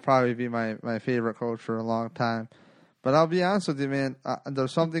guy will probably be my favorite coach for a long time. But I'll be honest with you, man,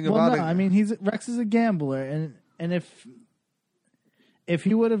 there's something about it. I mean, Rex is a gambler, and if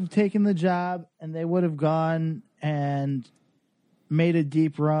he would have taken the job and they would have gone and made a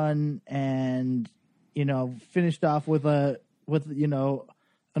deep run and, finished off with an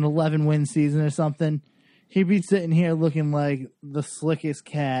 11-win season or something, he'd be sitting here looking like the slickest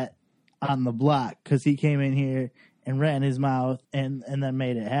cat on the block because he came in here and ran his mouth and then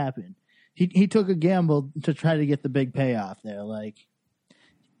made it happen. He took a gamble to try to get the big payoff there. Like,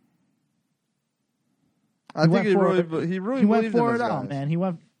 I think he really went for it all, man.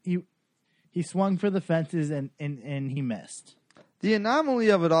 He swung for the fences and he missed. The anomaly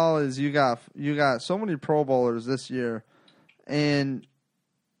of it all is you got so many Pro Bowlers this year, and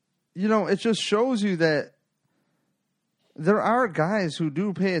it just shows you that there are guys who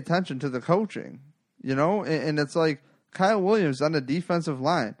do pay attention to the coaching, and it's like Kyle Williams on the defensive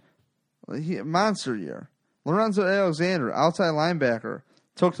line, monster year. Lorenzo Alexander, outside linebacker,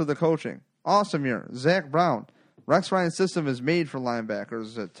 took to the coaching. Awesome year. Zach Brown. Rex Ryan's system is made for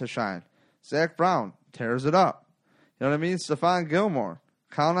linebackers to shine. Zach Brown tears it up. You know what I mean? Stephon Gilmore.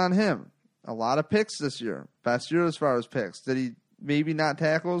 Count on him. A lot of picks this year. Best year as far as picks. Did he maybe not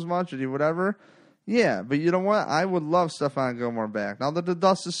tackle as much? Did he whatever? Yeah, but you know what? I would love Stephon Gilmore back. Now that the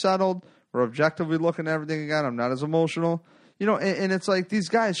dust is settled, we're objectively looking at everything again. I'm not as emotional. And it's like these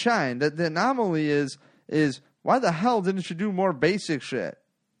guys shine. The anomaly is why the hell didn't you do more basic shit?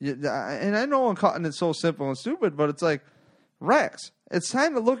 And I know I'm cutting it so simple and stupid, but it's like, Rex, it's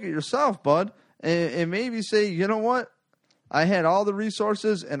time to look at yourself, bud, and maybe say, you know what? I had all the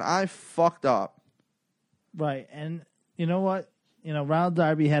resources, and I fucked up. Right, and you know what? Ronald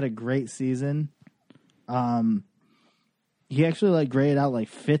Darby had a great season. He actually graded out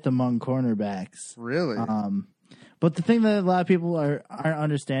 5th among cornerbacks. Really? But the thing that a lot of people aren't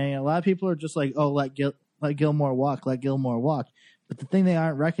understanding, a lot of people are just like, oh, let Gilmore walk, let Gilmore walk. But the thing they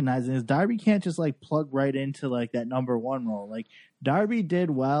aren't recognizing is Darby can't just plug right into that number 1 role. Like, Darby did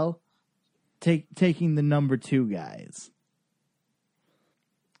well taking the number 2 guys.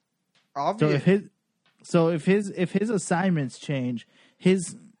 So if his assignments change,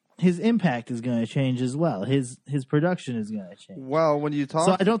 his his impact is going to change as well. His production is going to change. Well, when you talk,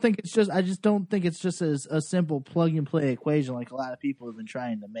 So I don't think it's just. I just don't think it's just a simple plug and play equation like a lot of people have been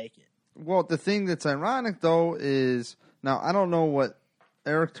trying to make it. well, the thing that's ironic though is now I don't know what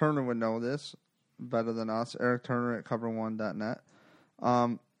Eric Turner would know this better than us. Eric Turner at cover1.net.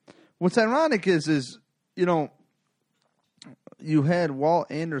 What's ironic is you had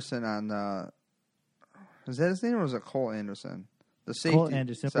Walt Anderson on. Is that his name or was it Cole Anderson? The safety. Cole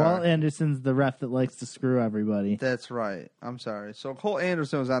Anderson. Sorry. Walt Anderson's the ref that likes to screw everybody. That's right. I'm sorry. So Cole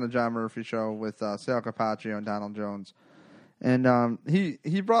Anderson was on the John Murphy show with Sal Capaccio and Donald Jones. And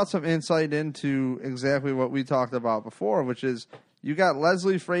he brought some insight into exactly what we talked about before, which is you got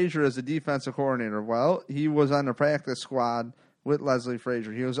Leslie Frazier as a defensive coordinator. Well, he was on the practice squad with Leslie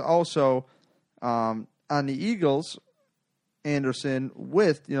Frazier. He was also on the Eagles, Anderson,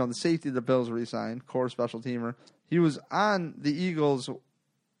 with the safety the Bills re-signed, core special teamer. He was on the Eagles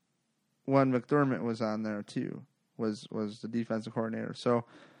when McDermott was on there too. Was the defensive coordinator. So,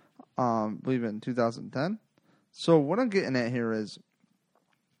 I believe in 2010. So what I'm getting at here is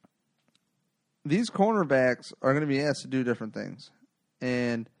these cornerbacks are going to be asked to do different things.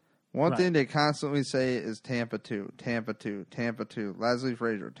 And one thing they constantly say is Tampa 2, Tampa 2, Tampa 2, Leslie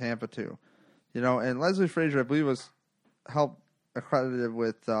Frazier, Tampa 2. And Leslie Frazier, I believe, was helped accredited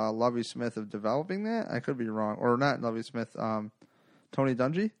with Lovie Smith of developing that. I could be wrong. Or not Lovie Smith, Tony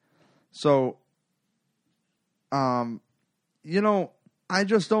Dungy. So, I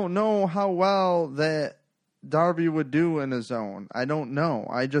just don't know how well that Darby would do in his zone. I don't know.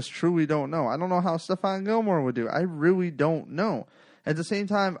 I just truly don't know. I don't know how Stephon Gilmore would do. I really don't know. At the same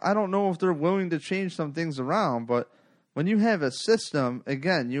time, I don't know if they're willing to change some things around. But when you have a system,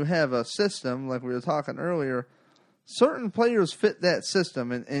 again, you have a system, like we were talking earlier, certain players fit that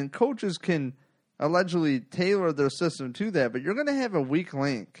system, and coaches can allegedly tailor their system to that, but you're going to have a weak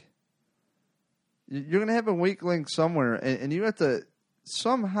link. You're going to have a weak link somewhere, and you have to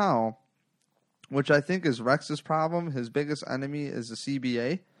somehow, which I think is Rex's problem, his biggest enemy is the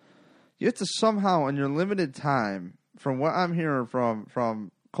CBA. You have to somehow, in your limited time, from what I'm hearing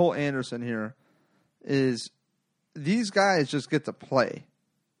from Cole Anderson here, is these guys just get to play.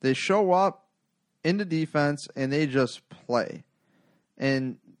 They show up in the defense, and they just play.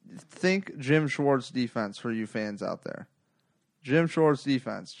 And think Jim Schwartz defense for you fans out there. Jim Schwartz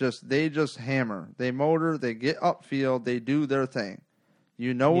defense, they just hammer. They motor, they get upfield, they do their thing.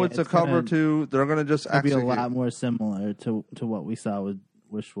 It's a cover two. They're going to just execute. It'll be a lot more similar to what we saw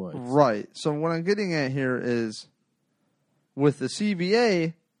with Schwartz. Right. So what I'm getting at here is with the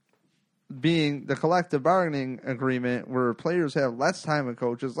CBA being the collective bargaining agreement where players have less time with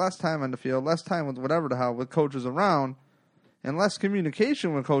coaches, less time on the field, less time with whatever the hell with coaches around, and less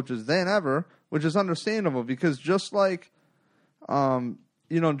communication with coaches than ever, which is understandable because just like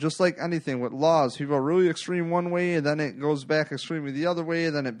anything with laws, people are really extreme one way and then it goes back extremely the other way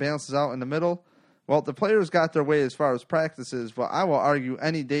and then it bounces out in the middle. Well, the players got their way as far as practices, but I will argue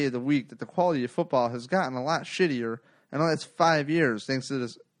any day of the week that the quality of football has gotten a lot shittier in the last 5 years thanks to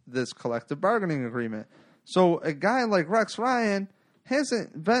this collective bargaining agreement. So a guy like Rex Ryan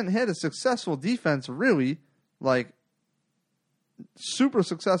hasn't had a successful defense really, like super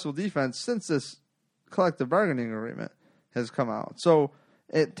successful defense since this collective bargaining agreement has come out. So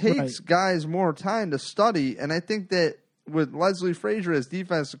it takes guys more time to study, and I think that with Leslie Frazier as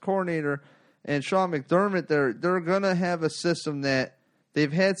defensive coordinator and Sean McDermott, they're going to have a system that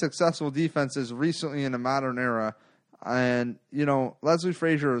they've had successful defenses recently in the modern era. And, Leslie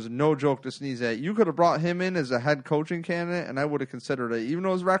Frazier is no joke to sneeze at. You could have brought him in as a head coaching candidate, and I would have considered it. Even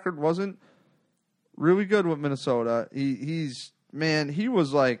though his record wasn't really good with Minnesota, he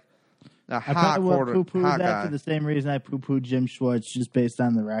was like a hot quarter. Hot guy. For the same reason I poo-pooed Jim Schwartz, just based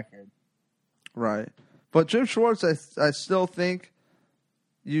on the record. Right. But Jim Schwartz, I still think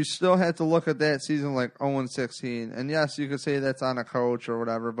you still had to look at that season like 0-16. And yes, you could say that's on a coach or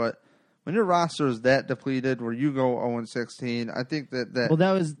whatever, but when your roster is that depleted, where you go 0-16, I think that well,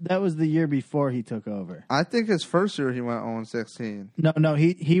 that was the year before he took over. I think his first year he went 0-16. No,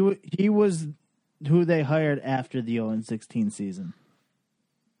 he was who they hired after the 0-16 season.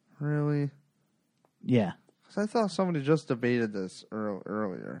 Really? Yeah. Because I thought somebody just debated this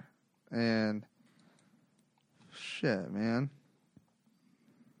earlier, and shit, man.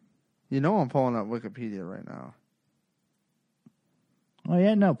 I'm pulling up Wikipedia right now. Oh,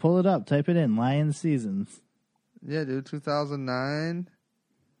 yeah, no, pull it up. Type it in. Lions seasons. Yeah, dude, 2009.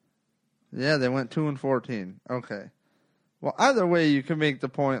 Yeah, they went 2-14. Okay. Well, either way, you can make the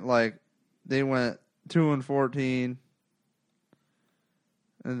point, like, they went 2-14,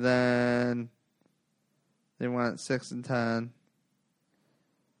 and then they went 6-10.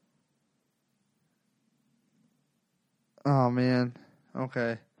 Oh man.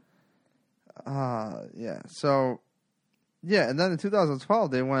 Okay. Yeah. So, yeah, and then in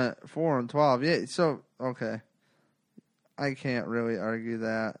 2012 they went 4-12. Yeah. So okay, I can't really argue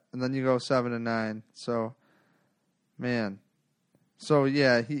that. And then you go 7-9. So, man. So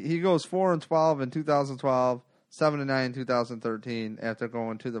yeah, he goes 4-12 in 2012, 7-9 in 2013 after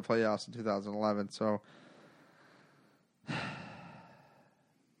going to the playoffs in 2011. So.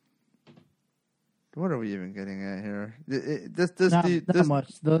 What are we even getting at here? Not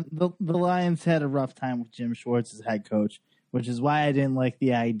much. The Lions had a rough time with Jim Schwartz as head coach, which is why I didn't like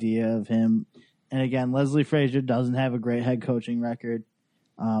the idea of him. And again, Leslie Frazier doesn't have a great head coaching record.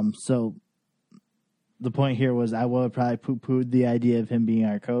 So the point here was I would have probably poo-pooed the idea of him being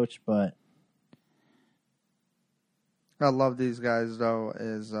our coach, but I love these guys though.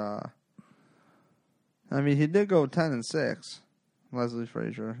 He did go 10-6, Leslie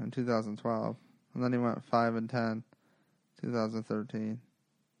Frazier in 2012. And then he went 5-10, 2013.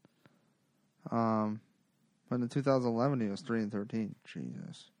 But in 2011 he was 3-13.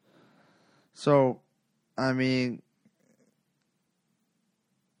 Jesus. So, man,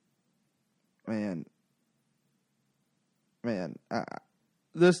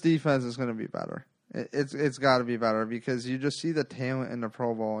 this defense is going to be better. It's got to be better because you just see the talent in the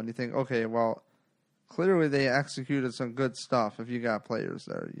Pro Bowl and you think, okay, well, clearly they executed some good stuff if you got players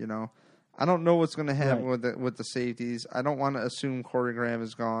there, you know. I don't know what's going to happen with the safeties. I don't want to assume Corey Graham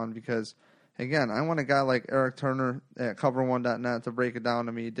is gone because, again, I want a guy like Eric Turner at cover1.net to break it down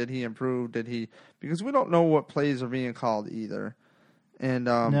to me. Did he improve? Because we don't know what plays are being called either. And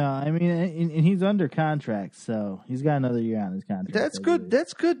no, and he's under contract, so he's got another year on his contract. That's good.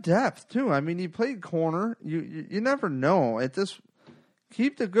 That's good depth too. He played corner. You never know.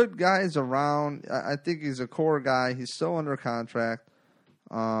 Keep the good guys around. I think he's a core guy. He's still under contract.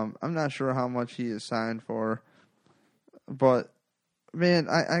 I'm not sure how much he is signed for, but man,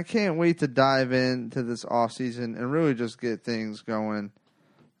 I can't wait to dive into this offseason and really just get things going.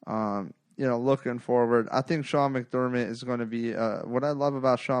 Looking forward, I think Sean McDermott is going to be what I love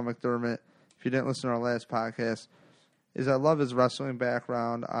about Sean McDermott. If you didn't listen to our last podcast, is I love his wrestling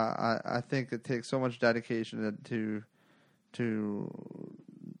background. I think it takes so much dedication to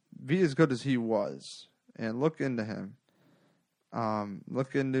be as good as he was, and look into him.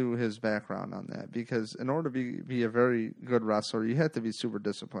 Look into his background on that because in order to be a very good wrestler, you have to be super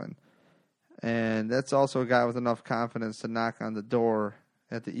disciplined. And that's also a guy with enough confidence to knock on the door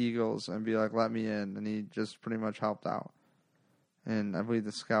at the Eagles and be like, let me in. And he just pretty much helped out. And I believe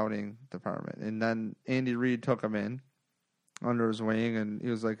the scouting department. And then Andy Reid took him in under his wing and he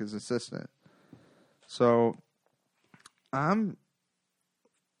was like his assistant. So I'm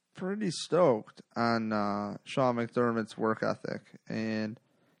pretty stoked on Sean McDermott's work ethic, and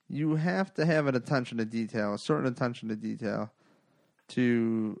you have to have a certain attention to detail,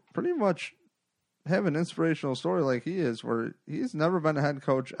 to pretty much have an inspirational story like he is, where he's never been a head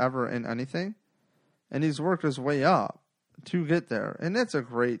coach ever in anything, and he's worked his way up to get there, and that's a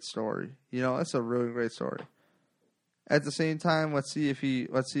great story. That's a really great story. At the same time, let's see if he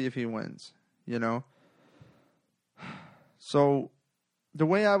wins. So. The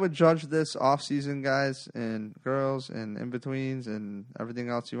way I would judge this offseason, guys and girls and in-betweens and everything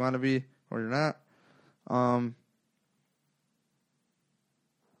else you want to be or you're not,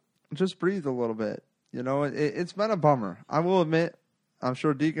 just breathe a little bit. It's been a bummer. I will admit, I'm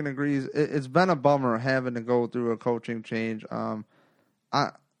sure Deacon agrees, it's been a bummer having to go through a coaching change.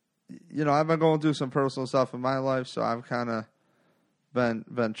 I've been going through some personal stuff in my life, so I've kind of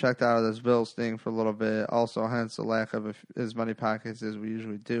been checked out of this Bills thing for a little bit. Also, hence the lack of as many podcasts as we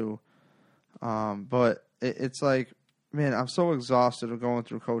usually do. But it's like, man, I'm so exhausted of going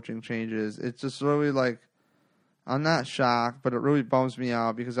through coaching changes. It's just really like, I'm not shocked, but it really bums me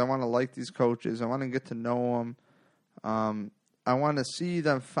out because I want to like these coaches. I want to get to know them. I want to see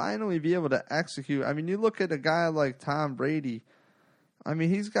them finally be able to execute. You look at a guy like Tom Brady.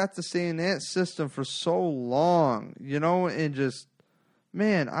 He's got to stay in that system for so long, and just,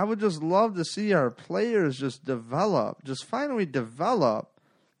 man, I would just love to see our players just finally develop,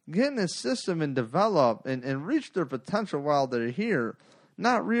 get in this system and develop and reach their potential while they're here.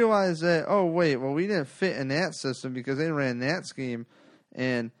 Not realize that, oh, wait, well, we didn't fit in that system because they ran that scheme.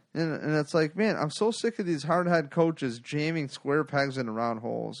 And it's like, man, I'm so sick of these hard-head coaches jamming square pegs into round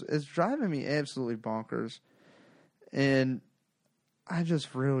holes. It's driving me absolutely bonkers. And I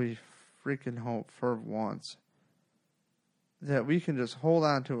just really freaking hope for once that we can just hold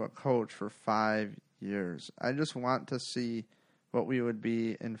on to a coach for 5 years. I just want to see what we would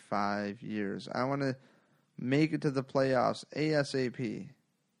be in 5 years. I want to make it to the playoffs ASAP.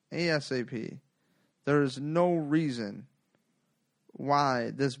 ASAP. There is no reason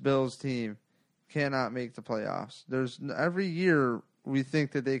why this Bills team cannot make the playoffs. There's every year we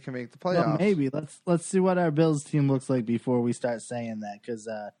think that they can make the playoffs. Well, maybe let's see what our Bills team looks like before we start saying that, because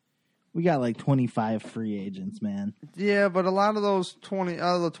we got like 25 free agents, man. Yeah, but a lot of those 20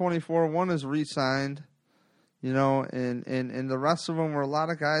 out of the 24, one is re-signed, you know, and the rest of them were a lot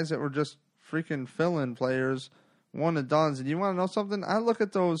of guys that were just freaking fill-in players, one and dones. And you want to know something? I look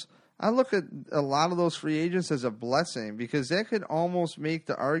at a lot of those free agents as a blessing, because that could almost make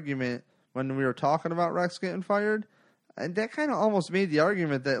the argument when we were talking about Rex getting fired. And that kind of almost made the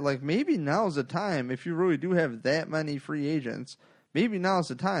argument that, like, maybe now's the time, if you really do have that many free agents, maybe now's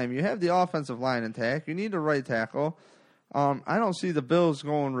the time. You have the offensive line intact. You need a right tackle. I don't see the Bills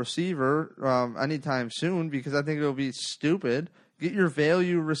going receiver anytime soon, because I think it'll be stupid. Get your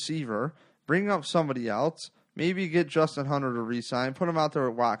value receiver. Bring up somebody else. Maybe get Justin Hunter to re-sign. Put him out there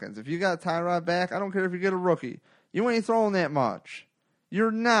at Watkins. If you got Tyrod back, I don't care if you get a rookie. You ain't throwing that much. You're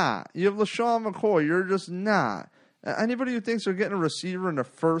not. You have LaShawn McCoy. You're just not. Anybody who thinks they're getting a receiver in the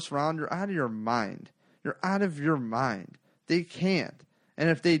first round, you're out of your mind. You're out of your mind. They can't. And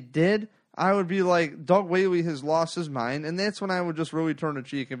if they did, I would be like, Doug Whaley has lost his mind. And that's when I would just really turn the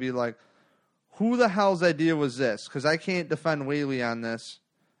cheek and be like, who the hell's idea was this? Because I can't defend Whaley on this.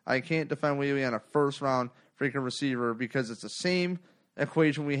 I can't defend Whaley on a first-round freaking receiver, because it's the same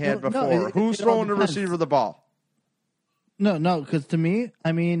equation we had before. No, Who's throwing the receiver the ball? No, because to me,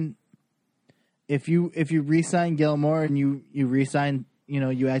 I mean, if you re-sign Gilmore and you re-sign,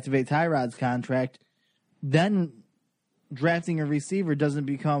 you activate Tyrod's contract, then drafting a receiver doesn't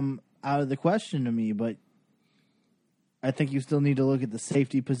become out of the question to me. But I think you still need to look at the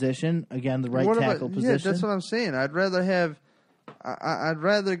safety position, again, the right tackle position. Yeah, that's what I'm saying. I'd rather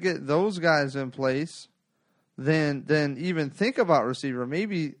get those guys in place than even think about receiver.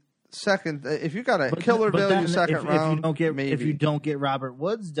 Maybe second, if you got a killer value second round. If you don't get Robert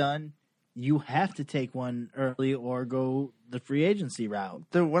Woods done, you have to take one early or go the free agency route.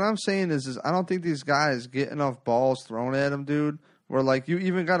 Dude, what I'm saying is I don't think these guys get enough balls thrown at them, dude, where, like, you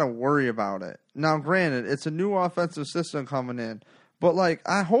even got to worry about it. Now, granted, it's a new offensive system coming in, but, like,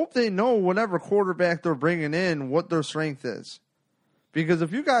 I hope they know whatever quarterback they're bringing in what their strength is. Because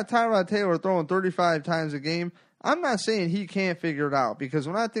if you got Tyrod Taylor throwing 35 times a game, I'm not saying he can't figure it out. Because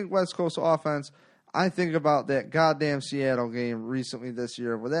when I think West Coast offense, I think about that goddamn Seattle game recently this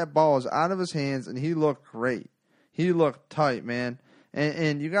year where that ball is out of his hands and he looked great. He looked tight, man.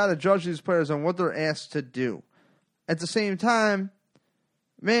 And you got to judge these players on what they're asked to do. At the same time,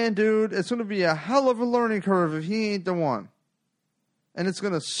 man, dude, it's going to be a hell of a learning curve if he ain't the one. And it's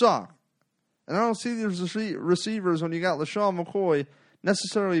going to suck. And I don't see these receivers when you got LaShawn McCoy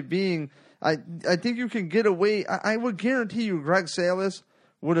necessarily being... I think you can get away... I would guarantee you Greg Salas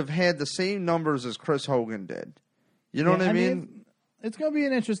would have had the same numbers as Chris Hogan did. You know what I mean? It's going to be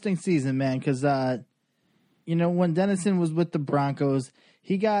an interesting season, man, because, when Dennison was with the Broncos,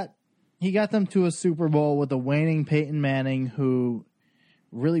 he got them to a Super Bowl with a waning Peyton Manning who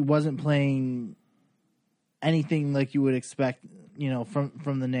really wasn't playing anything like you would expect,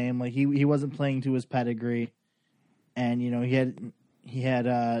 from the name. Like, he wasn't playing to his pedigree. And, he had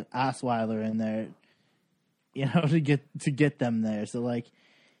Osweiler in there, to get them there. So, like,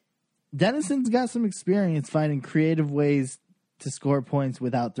 Dennison's got some experience finding creative ways to score points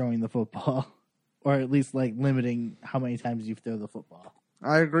without throwing the football, or at least, like, limiting how many times you throw the football.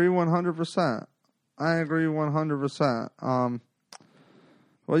 I agree 100%. I agree 100%.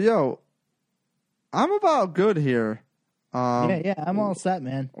 Well, yo, I'm about good here. Yeah, I'm all set,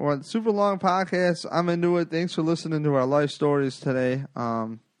 man. Well, super long podcast. I'm into it. Thanks for listening to our life stories today.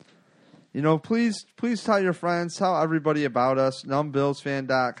 Please tell your friends, tell everybody about us.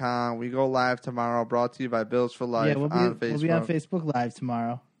 NumbBillsFan.com. We go live tomorrow. Brought to you by Bills for Life on Facebook. We'll be on Facebook Live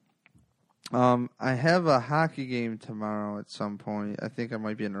tomorrow. I have a hockey game tomorrow at some point. I think it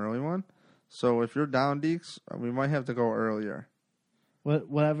might be an early one. So if you're down, Deeks, we might have to go earlier.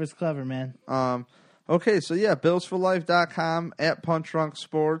 Whatever's clever, man. Okay, so yeah, BillsForLife.com, at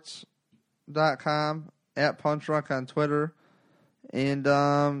PunchDrunkSports.com, at PunchDrunk on Twitter. And,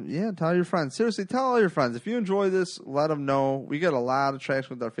 tell your friends. Seriously, tell all your friends. If you enjoy this, let them know. We get a lot of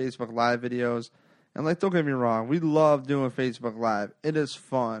traction with our Facebook Live videos. And, like, don't get me wrong, we love doing Facebook Live. It is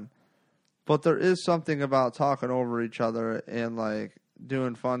fun. But there is something about talking over each other and, like,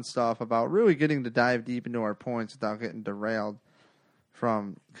 doing fun stuff about really getting to dive deep into our points without getting derailed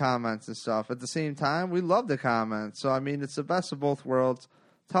from comments and stuff. At the same time, we love the comments. So, I mean, it's the best of both worlds.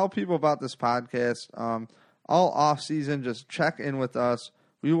 Tell people about this podcast. All off-season, just check in with us.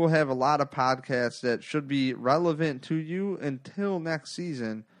 We will have a lot of podcasts that should be relevant to you until next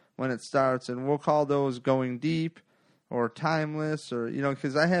season when it starts, and we'll call those Going Deep or timeless, or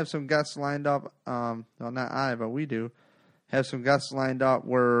because I have some guests lined up. Well, not I, but we do have some guests lined up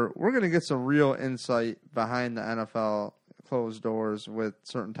where we're going to get some real insight behind the NFL closed doors with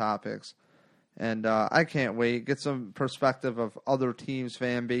certain topics. And I can't wait. Get some perspective of other teams'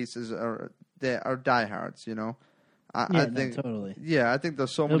 fan bases that are diehards, I think totally. Yeah, I think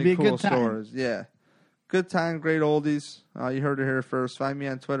there's so It'll many be a cool good time. stories. Yeah. Good time, great oldies. You heard it here first. Find me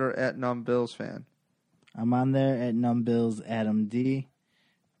on Twitter at NumbBillsFan. I'm on there at NumbBillsAdamD.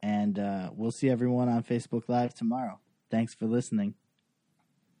 And we'll see everyone on Facebook Live tomorrow. Thanks for listening.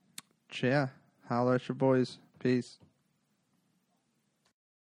 Yeah. Holler at your boys. Peace.